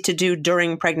and easy to do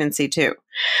during pregnancy too.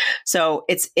 So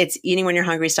it's eating when you're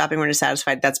hungry, stopping when you're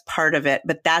satisfied. That's part of it.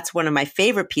 But that's one of my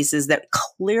favorite pieces that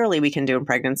clearly we can do in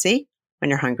pregnancy. When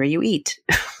you're hungry, you eat.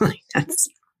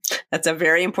 That's a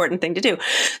very important thing to do.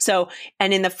 So,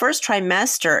 and in the first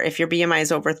trimester, if your BMI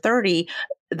is over 30,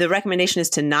 the recommendation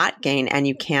is to not gain, and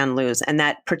you can lose. And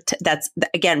that's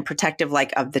again, protective,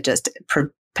 like of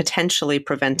the potentially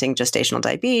preventing gestational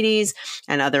diabetes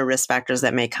and other risk factors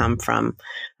that may come from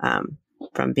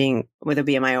being with a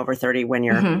BMI over 30 when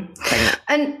you're pregnant.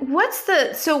 And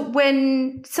so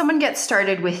when someone gets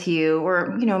started with you,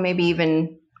 or, maybe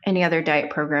even any other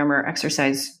diet program or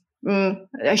exercise,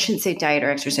 I shouldn't say diet or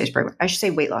exercise program. I should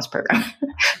say weight loss program,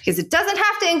 because it doesn't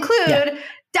have to include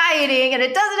dieting, and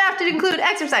it doesn't have to include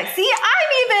exercise. See,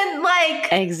 I'm even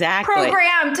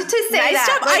programmed to say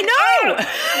that. I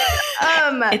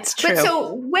know. It's true. But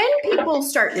so when people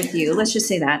start with you, let's just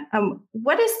say that,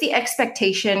 what is the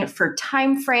expectation for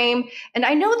time frame? And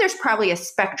I know there's probably a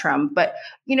spectrum, but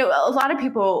a lot of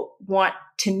people want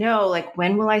to know, like,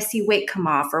 when will I see weight come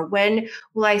off, or when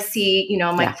will I see,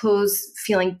 my clothes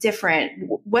feeling different?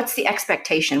 What's the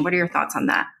expectation? What are your thoughts on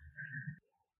that?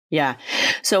 Yeah.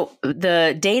 So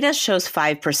the data shows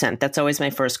 5%. That's always my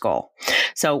first goal.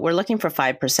 So we're looking for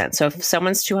 5%. So if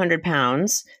someone's 200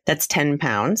 pounds, that's 10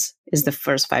 pounds is the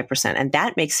first 5%. And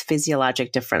that makes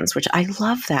physiologic difference, which I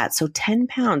love that. So 10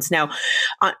 pounds. Now,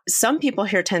 some people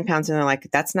hear 10 pounds and they're like,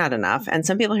 that's not enough. And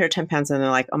some people hear 10 pounds and they're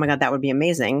like, oh my God, that would be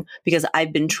amazing, because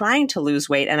I've been trying to lose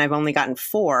weight and I've only gotten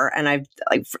 4, and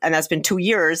and that's been 2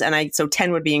 years. And so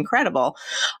 10 would be incredible.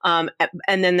 And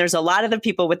then there's a lot of the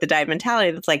people with the diet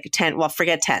mentality that's like 10, well,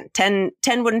 forget 10. 10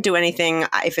 wouldn't do anything.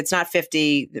 If it's not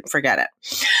 50, forget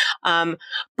it.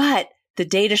 But the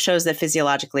data shows that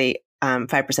physiologically,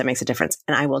 5% makes a difference.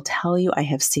 And I will tell you, I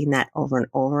have seen that over and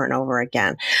over and over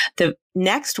again. The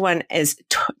next one is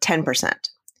 10%.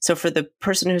 So for the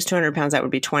person who's 200 pounds, that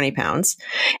would be 20 pounds.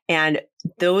 And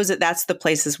that's the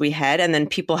places we head. And then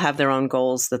people have their own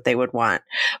goals that they would want.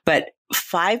 But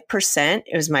 5%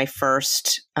 is my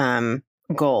first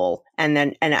goal.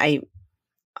 And I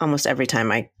almost every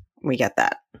time we get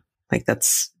that, like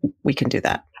we can do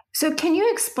that. So can you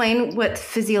explain what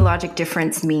physiologic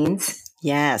difference means?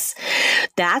 Yes.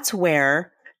 That's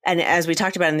where, and as we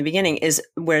talked about in the beginning, is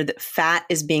where the fat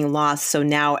is being lost. So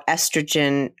now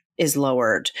estrogen is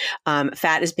lowered.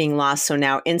 Fat is being lost. So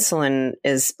now insulin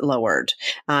is lowered.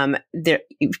 They're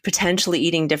potentially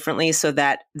eating differently so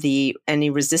that any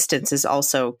resistance is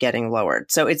also getting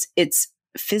lowered. So it's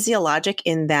physiologic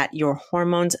in that your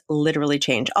hormones literally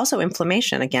change. Also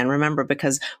inflammation, again, remember,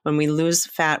 because when we lose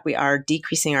fat, we are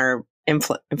decreasing our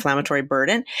inflammatory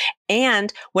burden,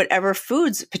 and whatever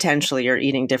foods potentially you're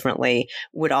eating differently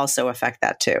would also affect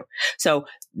that too. So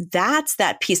that's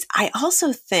that piece. I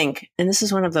also think, and this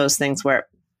is one of those things where,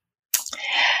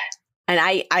 and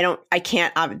I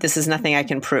can't, this is nothing I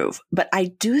can prove, but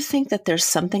I do think that there's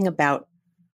something about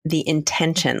the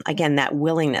intention, again, that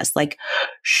willingness, like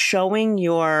showing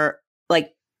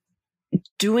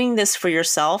doing this for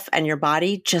yourself and your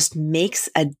body just makes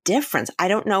a difference. I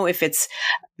don't know if it's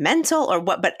mental or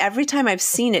what, but every time I've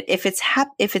seen it, if it's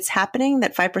happening,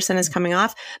 that 5% is coming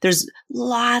off, there's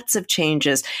lots of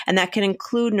changes, and that can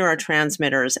include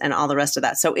neurotransmitters and all the rest of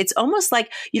that. So it's almost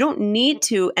like you don't need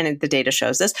to, and the data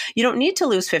shows this, you don't need to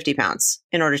lose 50 pounds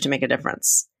in order to make a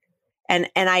difference. And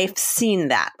I've seen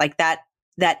that, like that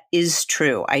is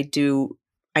true. I do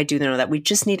know that we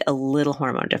just need a little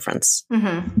hormone difference.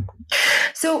 Mm-hmm.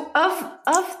 So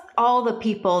of all the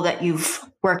people that you've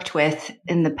worked with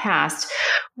in the past,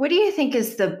 what do you think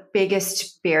is the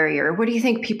biggest barrier? What do you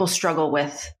think people struggle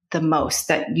with the most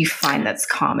that you find that's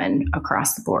common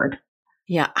across the board?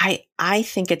 Yeah, I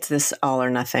think it's this all or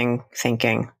nothing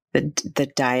thinking,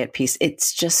 the diet piece.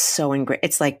 It's just so ingrained.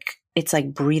 It's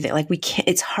like breathing. Like we can't,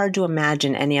 it's hard to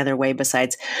imagine any other way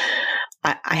besides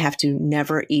I have to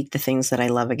never eat the things that I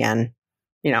love again.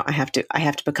 You know, I have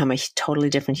to become a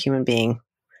totally different human being.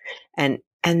 And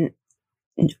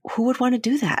who would want to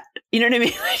do that? You know what I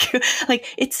mean? Like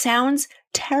it sounds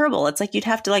terrible. It's like you'd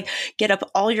have to get up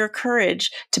all your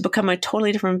courage to become a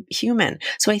totally different human.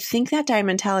 So I think that diet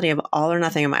mentality of all or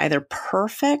nothing, I'm either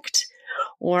perfect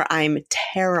or I'm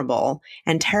terrible,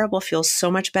 and terrible feels so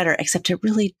much better, except it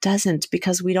really doesn't,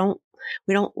 because we don't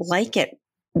like it.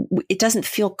 It doesn't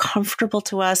feel comfortable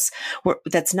to us.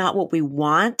 That's not what we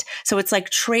want. So it's like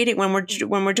trading when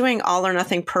we're doing all or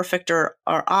nothing, perfect or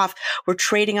off, we're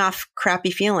trading off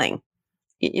crappy feeling.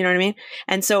 You know what I mean?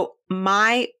 And so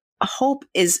my hope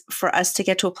is for us to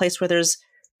get to a place where there's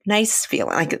nice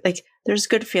feeling, like there's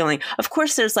good feeling. Of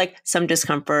course, there's some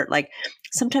discomfort. Like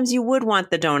sometimes you would want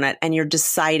the donut and you're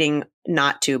deciding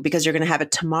not to because you're going to have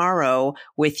it tomorrow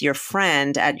with your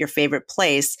friend at your favorite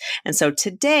place. And so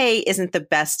today isn't the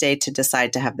best day to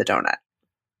decide to have the donut.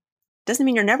 Doesn't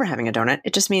mean you're never having a donut.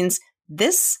 It just means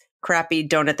this crappy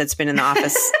donut that's been in the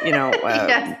office,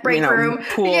 room,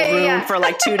 pool room for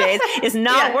 2 days is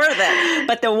not worth it.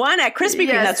 But the one at Krispy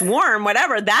Kreme that's warm,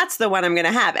 whatever, that's the one I'm going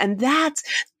to have. And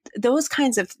those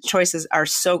kinds of choices are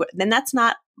so good. Then that's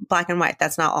not black and white.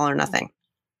 That's not all or nothing.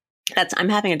 I'm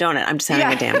having a donut. I'm just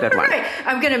having a damn good one. Right.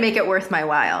 I'm going to make it worth my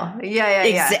while.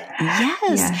 Yes.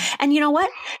 Yeah. And you know what?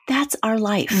 That's our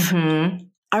life. Mm-hmm.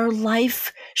 Our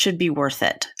life should be worth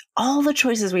it. All the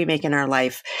choices we make in our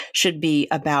life should be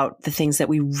about the things that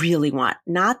we really want,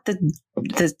 not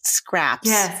the scraps.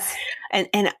 Yes.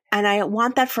 And I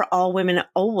want that for all women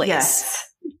always. Yes.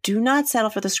 Do not settle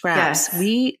for the scraps. Yes.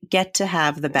 We get to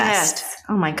have the best. Yes.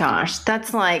 Oh my gosh.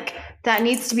 That's that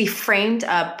needs to be framed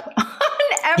up on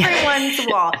everyone's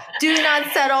wall. Do not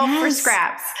settle for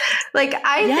scraps.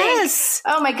 I think,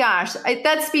 oh my gosh,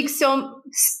 that speaks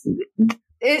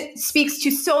it speaks to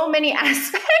so many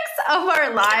aspects of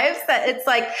our lives that it's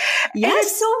and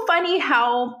it's so funny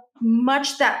how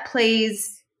much that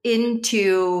plays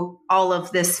into all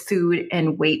of this food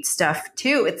and weight stuff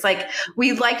too. It's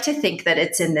we like to think that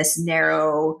it's in this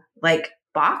narrow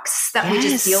box that we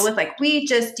just deal with. We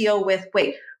just deal with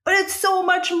weight. but it's so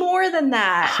much more than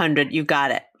that. 100, you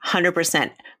got it.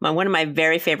 100%. One of my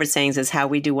very favorite sayings is how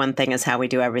we do one thing is how we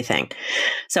do everything.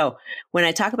 So when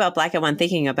I talk about Black at One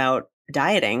thinking about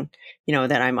dieting,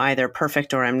 that I'm either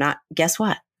perfect or I'm not, guess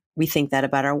what? We think that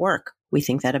about our work. We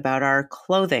think that about our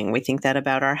clothing. We think that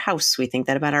about our house. We think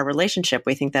that about our relationship.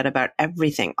 We think that about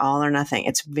everything, all or nothing.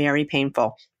 It's very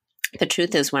painful. The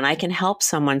truth is, when I can help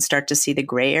someone start to see the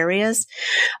gray areas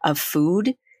of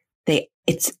food,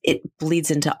 it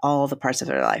bleeds into all the parts of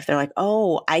their life. They're like,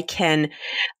 oh, I can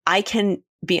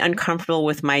be uncomfortable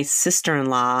with my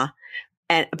sister-in-law,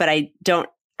 but I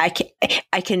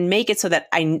can make it so that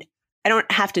I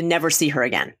don't have to never see her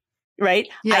again. Right.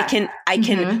 Yeah. I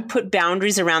can put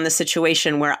boundaries around the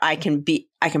situation where I can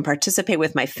participate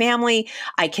with my family.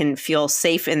 I can feel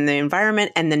safe in the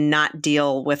environment and then not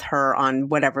deal with her on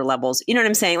whatever levels. You know what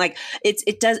I'm saying? Like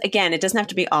it doesn't have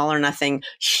to be all or nothing,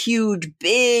 huge,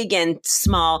 big and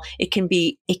small. It can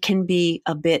be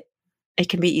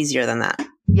easier than that.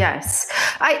 Yes.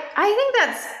 I think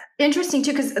that's interesting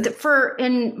too, because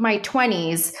in my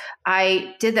 20s,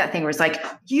 I did that thing where it's like,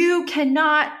 you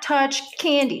cannot touch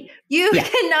candy. You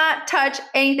cannot touch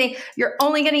anything. You're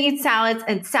only going to eat salads,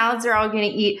 and salads are all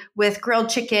going to eat with grilled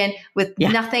chicken with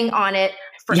nothing on it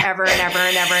forever and ever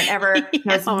and ever and ever.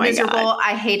 I was miserable. God.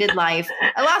 I hated life.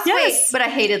 I lost weight, but I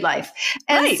hated life.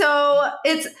 And so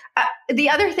it's the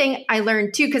other thing I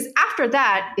learned too, because after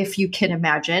that, if you can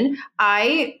imagine,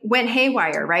 I went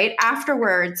haywire, right?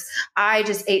 Afterwards, I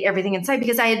just ate everything inside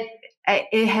because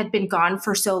it had been gone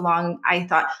for so long. I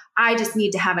thought, I just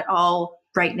need to have it all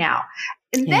right now.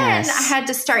 And then I had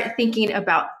to start thinking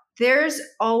about there's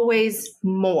always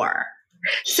more.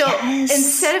 So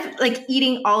instead of like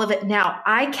eating all of it now,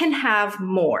 I can have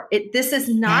more. This is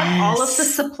not all of the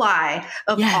supply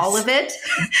of all of it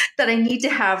that I need to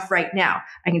have right now.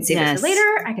 I can save it for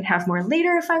later. I can have more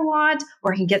later if I want,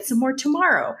 or I can get some more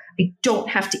tomorrow. I don't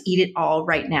have to eat it all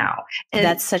right now. And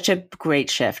that's such a great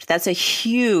shift. That's a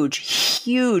huge,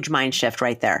 huge mind shift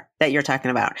right there that you're talking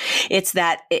about. It's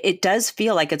that it does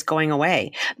feel like it's going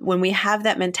away. When we have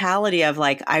that mentality of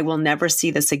like, I will never see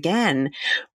this again,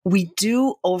 we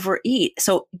do overeat.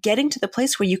 So getting to the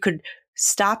place where you could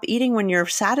stop eating when you're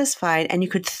satisfied and you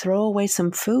could throw away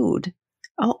some food.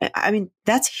 Oh, I mean,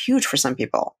 that's huge for some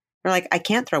people. They're like, I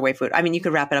can't throw away food. I mean, you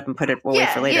could wrap it up and put it away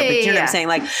for later, but you know what I'm saying?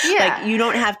 Like you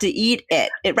don't have to eat it.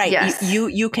 Right. Yes.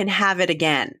 You can have it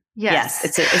again.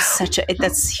 Yes.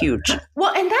 That's huge.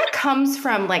 Well, and that comes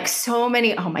from like so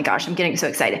many, oh my gosh, I'm getting so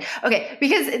excited. Okay.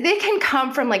 Because they can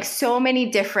come from like so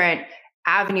many different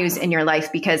avenues in your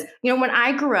life, because, when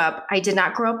I grew up, I did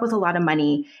not grow up with a lot of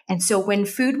money. And so when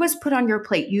food was put on your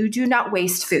plate, you do not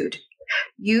waste food.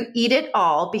 You eat it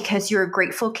all because you're a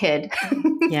grateful kid.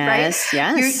 Yes.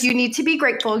 Right? Yes. You need to be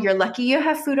grateful. You're lucky you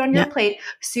have food on your plate.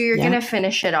 So you're going to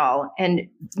finish it all and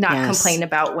not complain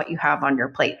about what you have on your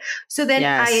plate. So then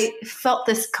I felt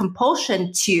this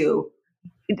compulsion to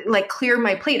like clear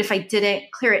my plate. If I didn't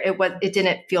clear it, it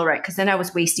didn't feel right, because then I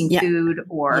was wasting food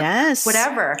or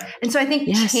whatever. And so I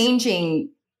think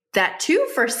changing that too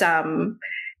for some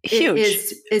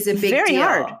is a big very deal.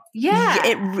 Hard. Yeah,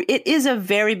 it is a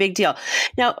very big deal.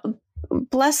 Now,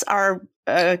 bless our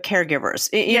caregivers.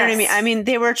 You know what I mean? I mean,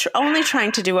 they were only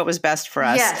trying to do what was best for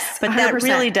us. Yes, but 100%. That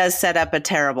really does set up a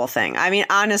terrible thing. I mean,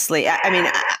 honestly,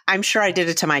 I'm sure I did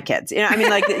it to my kids. I mean,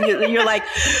 like you're like,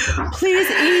 please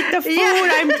eat the food.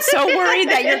 I'm so worried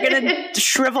that you're going to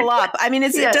shrivel up. I mean,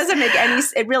 it doesn't make any.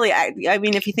 It really. I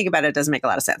mean, if you think about it, it doesn't make a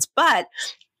lot of sense. But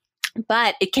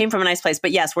it came from a nice place.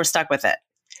 But yes, we're stuck with it.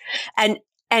 And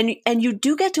you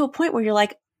do get to a point where you're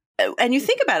like, and you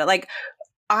think about it, like,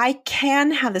 I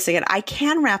can have this again. I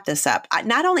can wrap this up.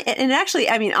 Not only, and actually,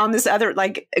 I mean, on this other,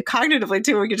 like cognitively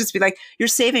too, we could just be like, you're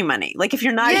saving money. Like if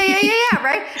you're not,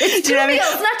 right. It's two meals,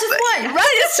 not just one.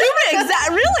 Right, it's two meals.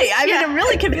 Exactly. Really, I mean, it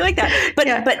really can be like that.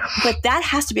 But that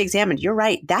has to be examined. You're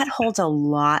right. That holds a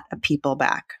lot of people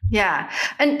back. Yeah,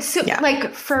 and so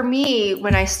like for me,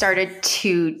 when I started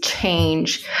to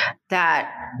change that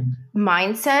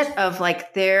mindset of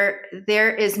like there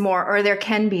is more, or there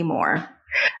can be more.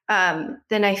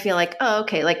 Then I feel like, oh,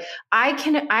 okay, like I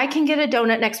can get a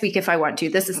donut next week if I want to.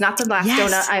 This is not the last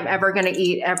donut I'm ever going to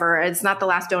eat ever. It's not the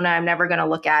last donut I'm never going to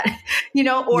look at,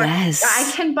 or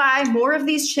I can buy more of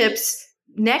these chips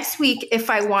next week if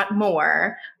I want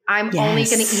more. I'm only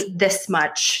going to eat this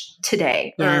much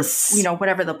today, or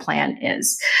whatever the plan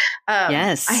is.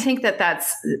 I think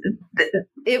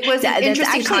it was an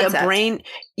interesting concept.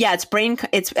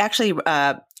 It's actually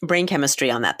brain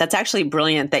chemistry on that. That's actually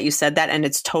brilliant that you said that, and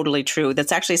it's totally true.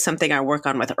 That's actually something I work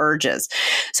on with urges.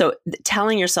 So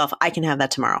telling yourself, I can have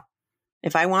that tomorrow.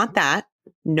 If I want that,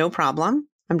 no problem.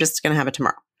 I'm just going to have it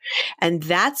tomorrow. And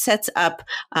that sets up,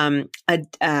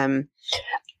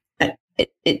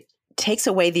 it takes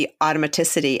away the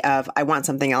automaticity of, I want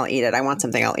something, I'll eat it. I want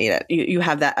something, I'll eat it. You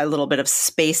have that a little bit of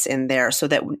space in there so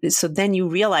then you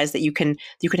realize that you can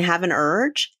have an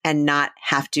urge and not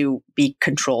have to be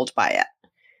controlled by it.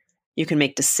 You can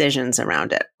make decisions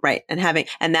around it, right? And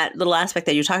that little aspect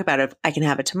that you talk about of I can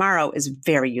have it tomorrow is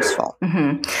very useful.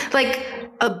 Mm-hmm. Like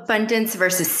abundance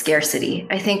versus scarcity.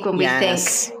 I think when we think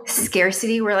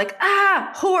scarcity, we're like,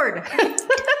 hoard.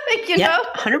 You know?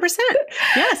 100%.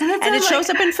 Yes. And it shows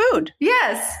up in food.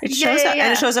 Yes. It shows up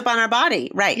and it shows up on our body.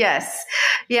 Right. Yes.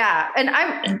 Yeah. And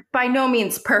I'm by no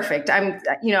means perfect. I'm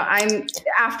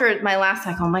after my last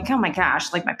cycle, I'm like, oh my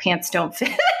gosh, like my pants don't fit,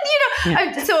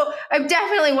 So I'm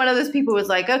definitely one of those people who's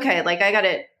like, okay, like I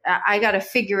got to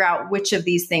figure out which of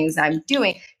these things I'm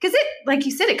doing. Because it, like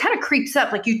you said, it kind of creeps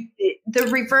up. Like the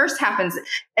reverse happens.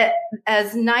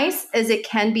 As nice as it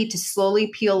can be to slowly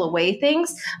peel away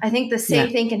things, I think the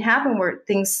same thing can happen where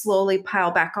things slowly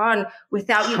pile back on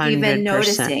without you 100%. Even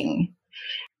noticing.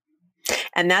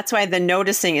 And that's why the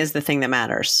noticing is the thing that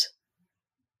matters.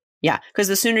 Yeah. Because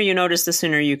the sooner you notice, the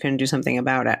sooner you can do something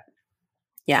about it.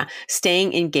 Yeah.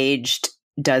 Staying engaged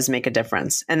does make a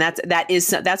difference. And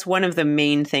that's one of the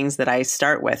main things that I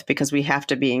start with, because we have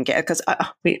to be engaged, because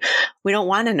we don't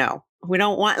want to know. We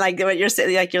don't want, like what you're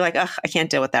saying, like, you're like, I can't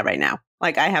deal with that right now.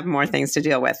 Like I have more things to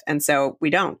deal with. And so we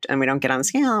don't get on the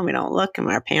scale and we don't look in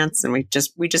our pants and we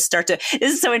just start to,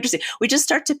 this is so interesting. We just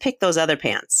start to pick those other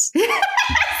pants. Do you know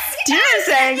what I'm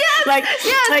saying? Yes, like,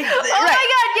 yes. Like, oh right. My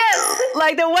God, yes.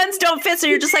 Like the ones don't fit. So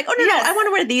you're just like, oh no, I want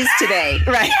to wear these today.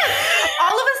 Right. Yes.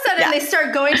 All of a sudden they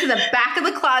start going to the back of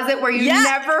the closet where you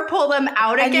never pull them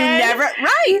out and again. You never,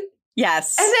 right.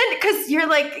 Yes. And then because you're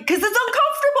like, because it's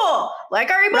uncomfortable, like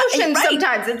our emotions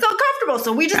sometimes it's uncomfortable.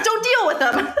 So we just don't deal with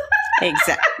them.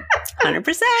 Exactly.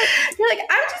 100%. You're like,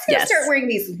 I'm just going to start wearing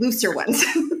these looser ones.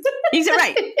 Exactly.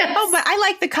 Right. Yes. Oh, but I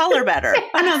like the color better.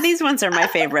 Yes. Oh no, these ones are my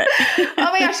favorite. Oh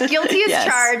my gosh. Guilty as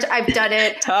charged. I've done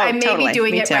it. I may be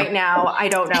doing it right now. I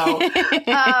don't know.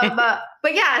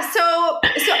 But yeah, so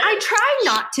I try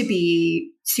not to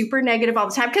be super negative all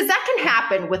the time, because that can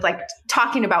happen with like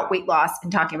talking about weight loss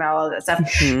and talking about all of that stuff.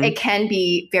 Mm-hmm. It can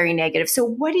be very negative. So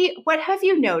what have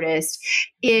you noticed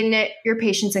in your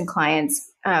patients and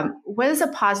clients? What is a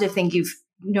positive thing you've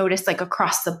noticed, like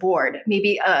across the board?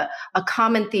 Maybe a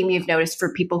common theme you've noticed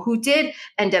for people who did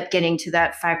end up getting to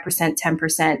that 5%,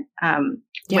 10%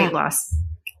 weight loss.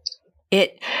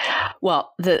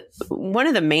 One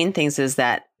of the main things is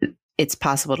that it's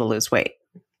possible to lose weight.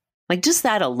 Like just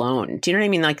that alone. Do you know what I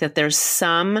mean? Like that there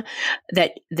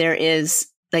is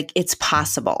like, it's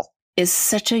possible is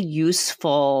such a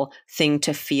useful thing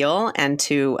to feel and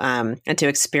to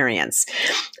experience,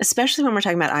 especially when we're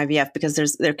talking about IVF,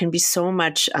 because there can be so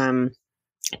much,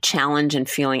 challenge and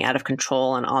feeling out of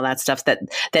control and all that stuff that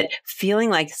feeling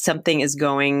like something is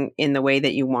going in the way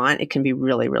that you want, it can be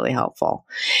really, really helpful.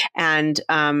 And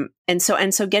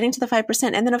so getting to the 5%.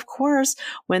 And then of course,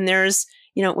 when there's,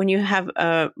 when you have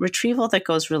a retrieval that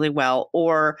goes really well,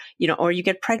 or you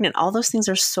get pregnant, all those things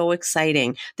are so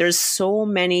exciting. There's so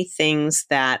many things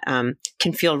that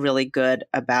can feel really good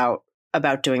about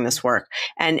doing this work.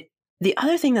 And the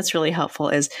other thing that's really helpful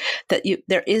is that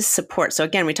there is support. So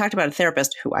again, we talked about a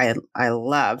therapist who I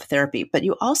love therapy, but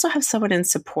you also have someone in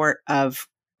support of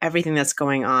everything that's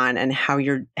going on and how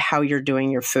you're doing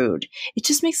your food. It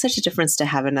just makes such a difference to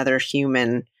have another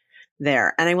human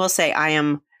there. And I will say, I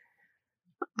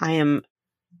am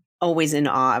always in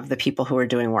awe of the people who are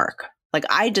doing work. Like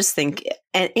I just think,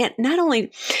 and not only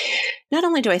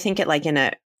do I think it like in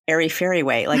a airy fairy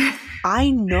way, like I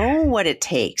know what it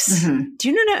takes. Mm-hmm. Do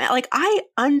you know? Like I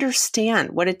understand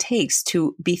what it takes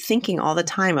to be thinking all the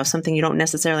time of something you don't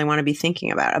necessarily want to be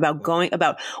thinking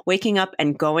about waking up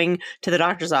and going to the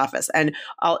doctor's office and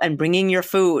bringing your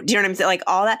food. Do you know what I'm saying? Like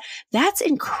all that. That's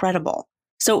incredible.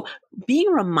 So being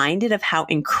reminded of how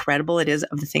incredible it is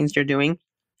of the things you're doing.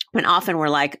 When often we're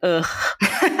like, ugh,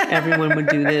 everyone would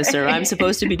do this, or I'm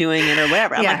supposed to be doing it, or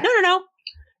whatever. I'm like, no.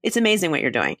 It's amazing what you're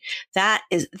doing. That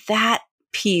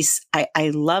piece.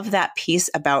 I love that piece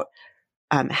about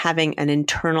having an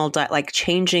internal, like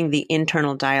changing the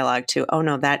internal dialogue to, oh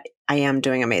no, that I am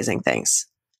doing amazing things.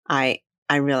 I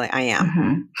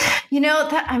am.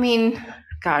 Mm-hmm.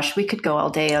 Gosh, we could go all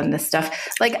day on this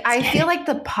stuff. Like, I feel like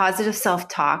the positive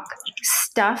self-talk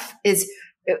stuff is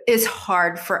is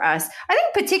hard for us. I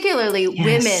think particularly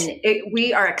women,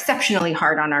 we are exceptionally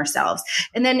hard on ourselves.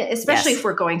 And then especially if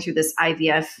we're going through this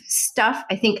IVF stuff,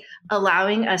 I think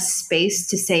allowing us space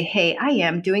to say, hey, I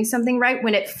am doing something right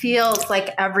when it feels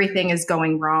like everything is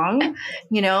going wrong.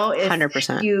 You know, if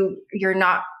 100%. you're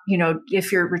not, you know,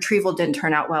 if your retrieval didn't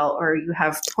turn out well, or you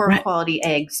have poor quality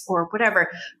eggs or whatever,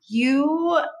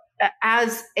 you,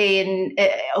 as a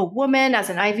woman, as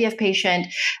an IVF patient,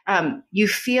 you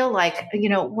feel like, you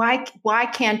know, why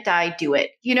can't I do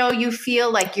it? You know, you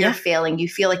feel like you're failing. You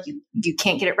feel like you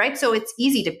can't get it right. So it's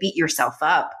easy to beat yourself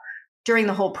up during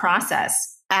the whole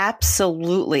process.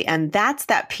 Absolutely. And that's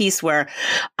that piece where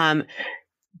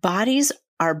bodies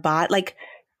are like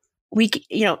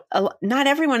not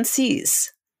everyone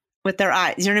sees with their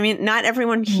eyes. You know what I mean? Not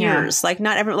everyone hears. Like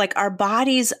our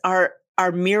bodies are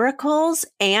miracles,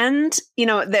 and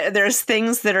there's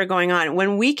things that are going on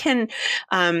when we can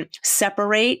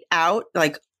separate out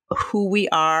like who we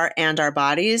are and our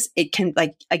bodies. It can,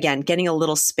 like, again, getting a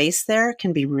little space there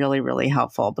can be really, really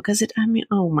helpful, because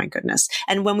oh my goodness.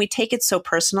 And when we take it so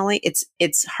personally,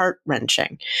 it's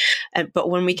heart-wrenching.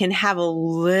 But when we can have a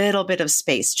little bit of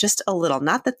space, just a little,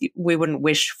 not that we wouldn't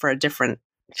wish for a different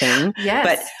thing,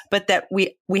 but that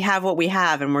we have what we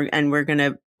have, and we're going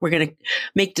to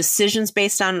make decisions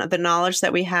based on the knowledge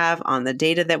that we have, on the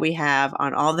data that we have,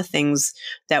 on all the things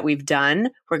that we've done.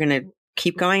 We're going to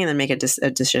keep going and then make a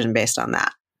decision based on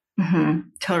that. Mm-hmm.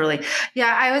 Totally.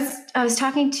 Yeah. I was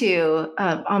talking to,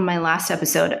 on my last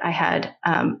episode, I had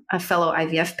a fellow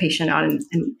IVF patient on,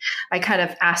 and I kind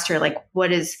of asked her, like,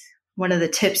 what is one of the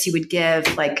tips you would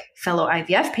give like fellow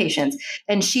IVF patients?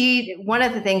 And one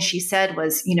of the things she said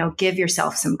was, give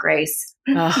yourself some grace.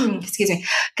 Excuse me.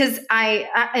 Cause I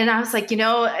was like,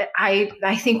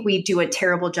 I think we do a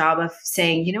terrible job of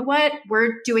saying, you know what,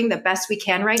 we're doing the best we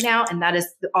can right now. And that is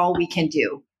all we can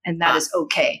do. And that is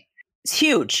okay. It's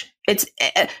huge. It's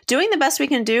doing the best we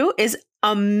can do is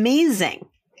amazing.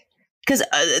 Because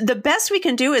the best we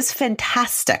can do is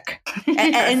fantastic.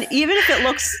 And even if it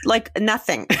looks like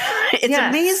nothing, it's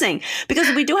amazing, because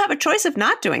we do have a choice of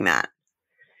not doing that.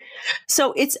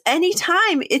 So it's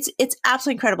anytime, it's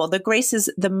absolutely incredible. The grace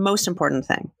is the most important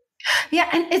thing. Yeah.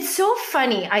 And it's so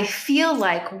funny. I feel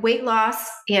like weight loss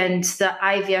and the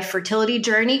IVF fertility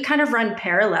journey kind of run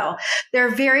parallel.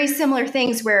 They're very similar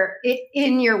things where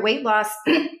in your weight loss,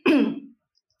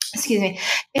 excuse me,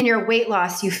 in your weight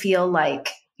loss, you feel like,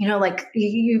 like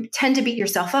you tend to beat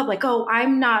yourself up, like, oh,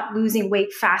 I'm not losing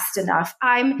weight fast enough.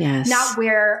 I'm not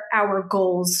where our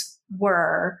goals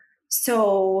were.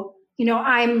 So,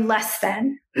 I'm less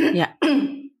than, that's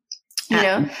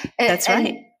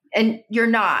right. And you're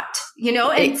not,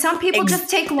 and some people just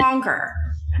take longer.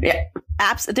 Yeah.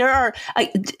 There are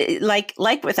like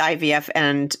with IVF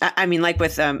and like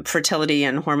with fertility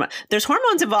and hormone, there's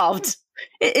hormones involved.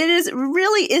 It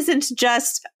really isn't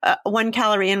just 1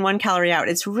 calorie in, 1 calorie out.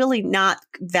 It's really not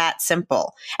that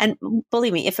simple. And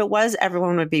believe me, if it was,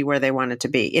 everyone would be where they wanted to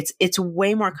be. It's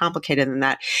way more complicated than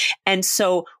that. And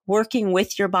so working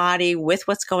with your body, with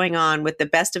what's going on, with the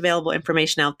best available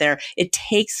information out there, it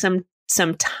takes some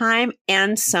time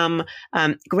and some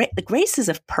grace is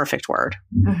a perfect word.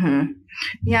 Mm-hmm.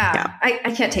 Yeah.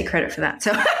 I can't take credit for that.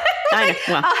 So I know.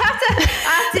 Well.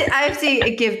 I have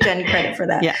to give Jen credit for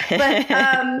that. Yeah. But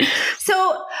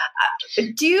so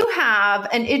do you have,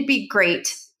 and it'd be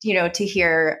great, to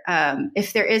hear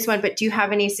if there is one, but do you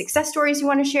have any success stories you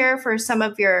want to share for some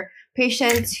of your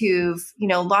patients who've,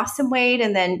 lost some weight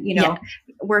and then,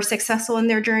 were successful in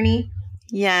their journey?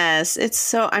 Yes. It's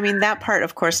so, that part,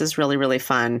 of course, is really, really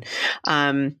fun.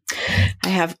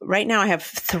 Right now I have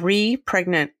 3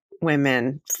 pregnant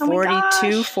women,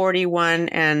 42, 41,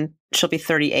 and she'll be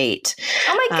 38.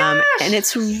 Oh my gosh. And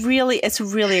it's really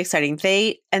exciting.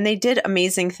 They did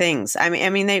amazing things.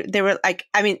 They were like,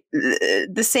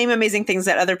 the same amazing things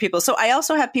that other people. So I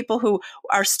also have people who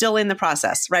are still in the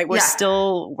process, right? We're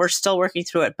still working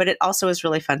through it, but it also is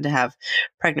really fun to have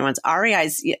pregnant ones.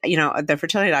 REIs, the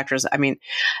fertility doctors,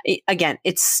 again,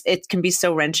 it can be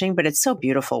so wrenching, but it's so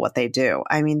beautiful what they do.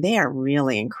 They are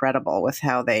really incredible with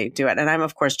how they do it. And I'm,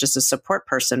 of course, just a support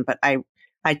person, but I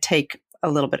take a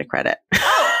little bit of credit.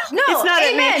 Oh, no, it's not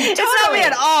amen. At me. Totally. It's not me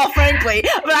at all, frankly.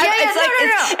 But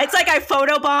it's like I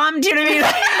photobombed. Do you know what I mean?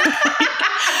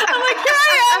 I'm like, here I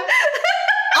am.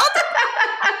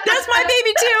 That's my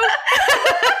baby too.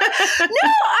 No,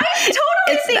 I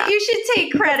totally think you should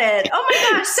take credit. Oh my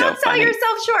gosh, don't sell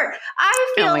yourself short.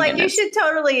 I feel like you should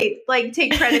totally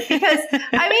take credit, because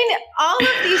all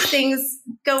of these things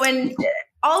go in.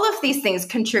 all of these things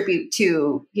contribute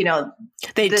to,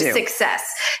 They the do. success.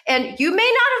 And you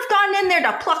may not have gone in there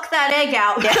to pluck that egg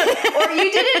out, or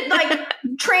you didn't like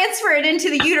transfer it into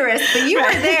the uterus, but you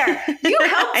were there. You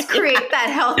helped create that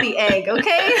healthy egg,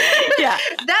 okay? Yeah.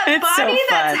 That It's so body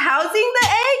that's fun. housing the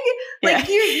egg, like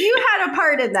you had a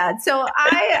part in that. So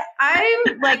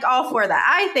I'm like all for that.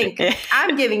 I think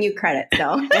I'm giving you credit.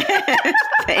 So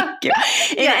thank you.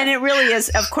 And it really is,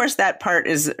 of course, that part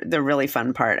is the really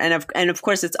fun part. And of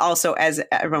course, it's also, as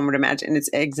everyone would imagine, it's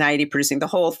anxiety producing, the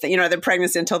whole thing, the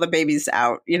pregnancy until the baby's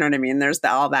out, you know what I mean? There's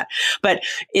all that, but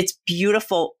it's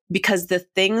beautiful because the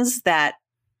things that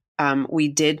we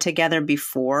did together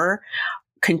before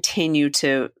continue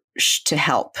to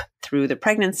help through the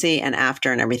pregnancy and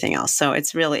after and everything else. So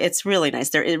it's really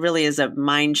nice. It really is a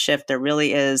mind shift. There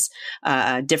really is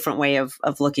a different way of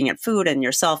looking at food and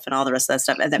yourself and all the rest of that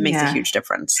stuff. And that makes a huge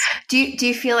difference. Do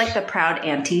you feel like the proud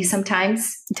auntie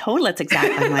sometimes? Totally. That's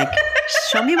exactly. I'm like,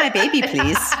 show me my baby,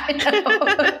 please. I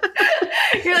know.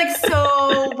 You're like,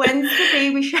 so when's the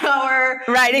baby shower?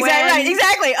 Right.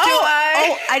 Exactly.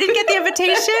 I didn't get the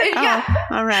invitation. Yeah.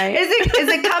 Oh, all right. Is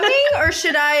it coming or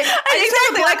should I?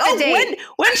 Exactly. Like,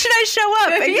 when should I show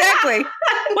up? Exactly.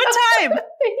 What time?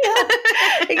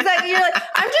 Exactly. You're like,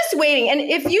 I'm just waiting. And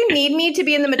if you need me to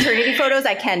be in the maternity photos,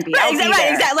 I can be. I'll be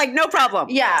there. Exactly. Like, no problem.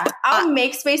 Yeah. I'll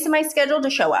make space in my schedule to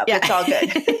show up. Yeah. It's all good.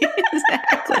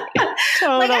 Exactly.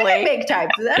 Totally. Like, I can make time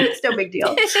for that. It's no big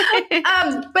deal.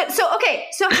 But so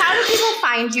how do people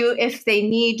find you if they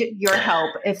need your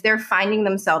help, if they're finding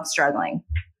themselves struggling?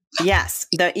 Yes.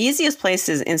 The easiest place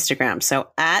is Instagram. So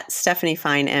at Stephanie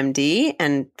Fein MD,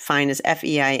 and Fein is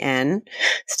Fein,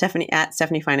 Stephanie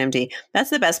Fein MD.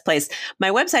 That's the best place. My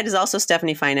website is also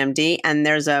Stephanie Fein MD, and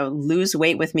there's a lose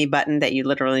weight with me button that you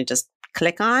literally just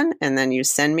click on, and then you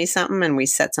send me something and we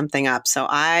set something up. So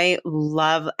I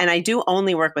love, and I do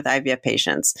only work with IVF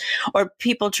patients or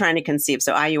people trying to conceive.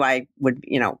 So IUI would,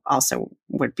 also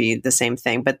would be the same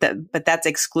thing, but that's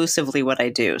exclusively what I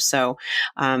do. So,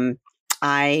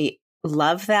 I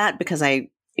love that because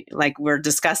like we're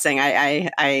discussing,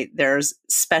 there's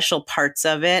special parts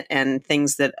of it and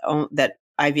things that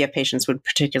IVF patients would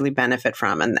particularly benefit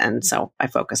from. And so I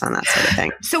focus on that sort of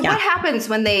thing. So what happens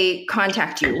when they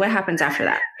contact you? What happens after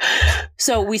that?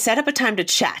 So we set up a time to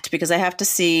chat because I have to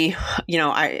see,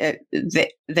 they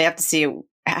have to see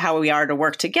how we are to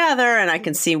work together, and I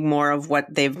can see more of what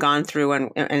they've gone through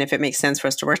and if it makes sense for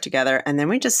us to work together. And then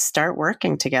we just start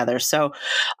working together. So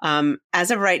as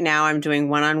of right now, I'm doing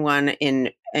one-on-one in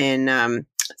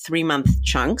 3-month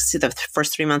chunks. The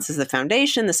first 3 months is the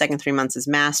foundation. The second 3 months is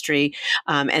mastery.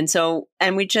 And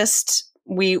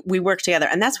we work together.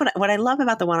 And that's what I love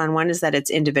about the one-on-one is that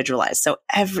it's individualized. So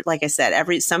like I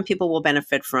said, some people will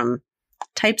benefit from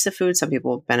types of food. Some people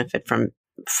will benefit from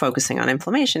focusing on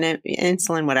inflammation,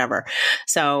 insulin, whatever.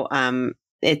 So,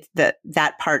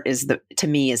 that part to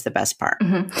me is the best part.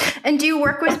 Mm-hmm. And do you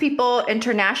work with people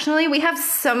internationally? We have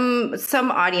some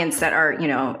audience that are,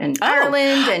 in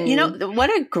Ireland and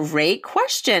what a great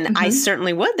question. Mm-hmm. I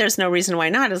certainly would. There's no reason why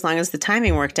not, as long as the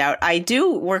timing worked out. I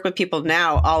do work with people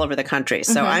now all over the country.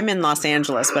 So I'm in Los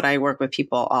Angeles, but I work with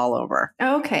people all over.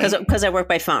 Okay. Because I work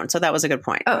by phone. So that was a good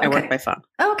point. Oh, okay. I work by phone.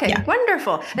 Okay. Yeah.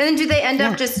 Wonderful. And then do they end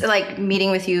up just like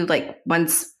meeting with you like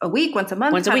once a week, once a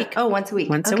month? Once a week. Oh, once a week.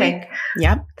 Once a week.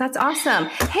 Yeah. That's awesome.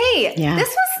 Hey, this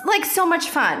was like so much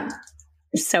fun.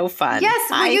 So fun. Yes.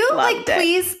 Will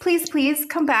you please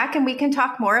come back and we can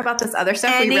talk more about this other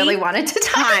stuff we really wanted to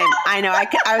talk about? I know.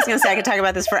 I was going to say I could talk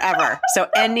about this forever. So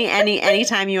any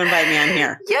time you invite me, I'm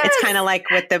here. Yes. It's kind of like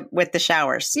with the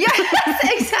showers. Yes,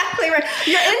 exactly right.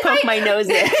 Your invite, poke my nose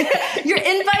in. Your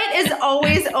invite is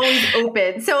always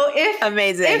open. So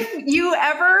if you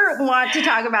ever want to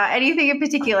talk about anything in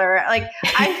particular, like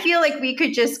I feel like we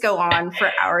could just go on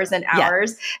for hours and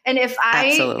hours. Yeah. And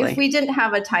if we didn't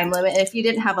have a time limit, if you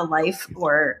didn't have a life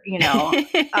or, anything,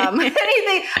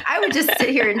 I would just sit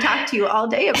here and talk to you all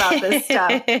day about this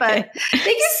stuff. But thank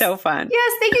you. So fun.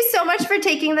 Yes. Thank you so much for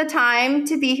taking the time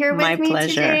to be here with me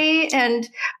today. And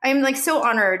I'm like so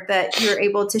honored that you're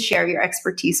able to share your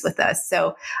expertise with us.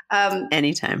 So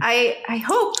anytime. I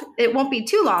hope it won't be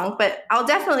too long, but I'll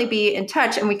definitely be in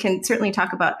touch and we can certainly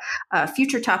talk about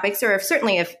future topics, or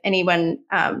if anyone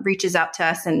reaches out to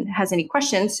us and has any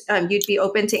questions, you'd be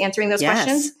open to answering those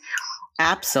questions.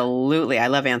 Absolutely. I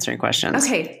love answering questions.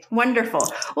 Okay, wonderful.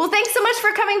 Well, thanks so much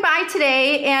for coming by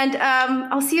today, and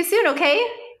I'll see you soon, okay?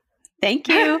 Thank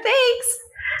you. Thanks.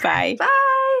 Bye. Bye.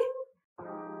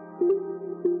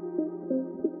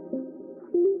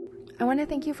 I want to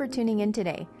thank you for tuning in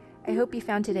today. I hope you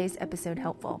found today's episode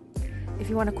helpful. If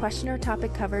you want a question or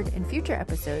topic covered in future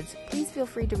episodes, please feel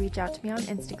free to reach out to me on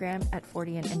Instagram at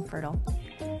 40 and Infertile.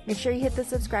 Make sure you hit the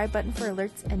subscribe button for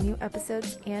alerts and new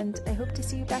episodes, and I hope to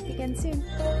see you back again soon.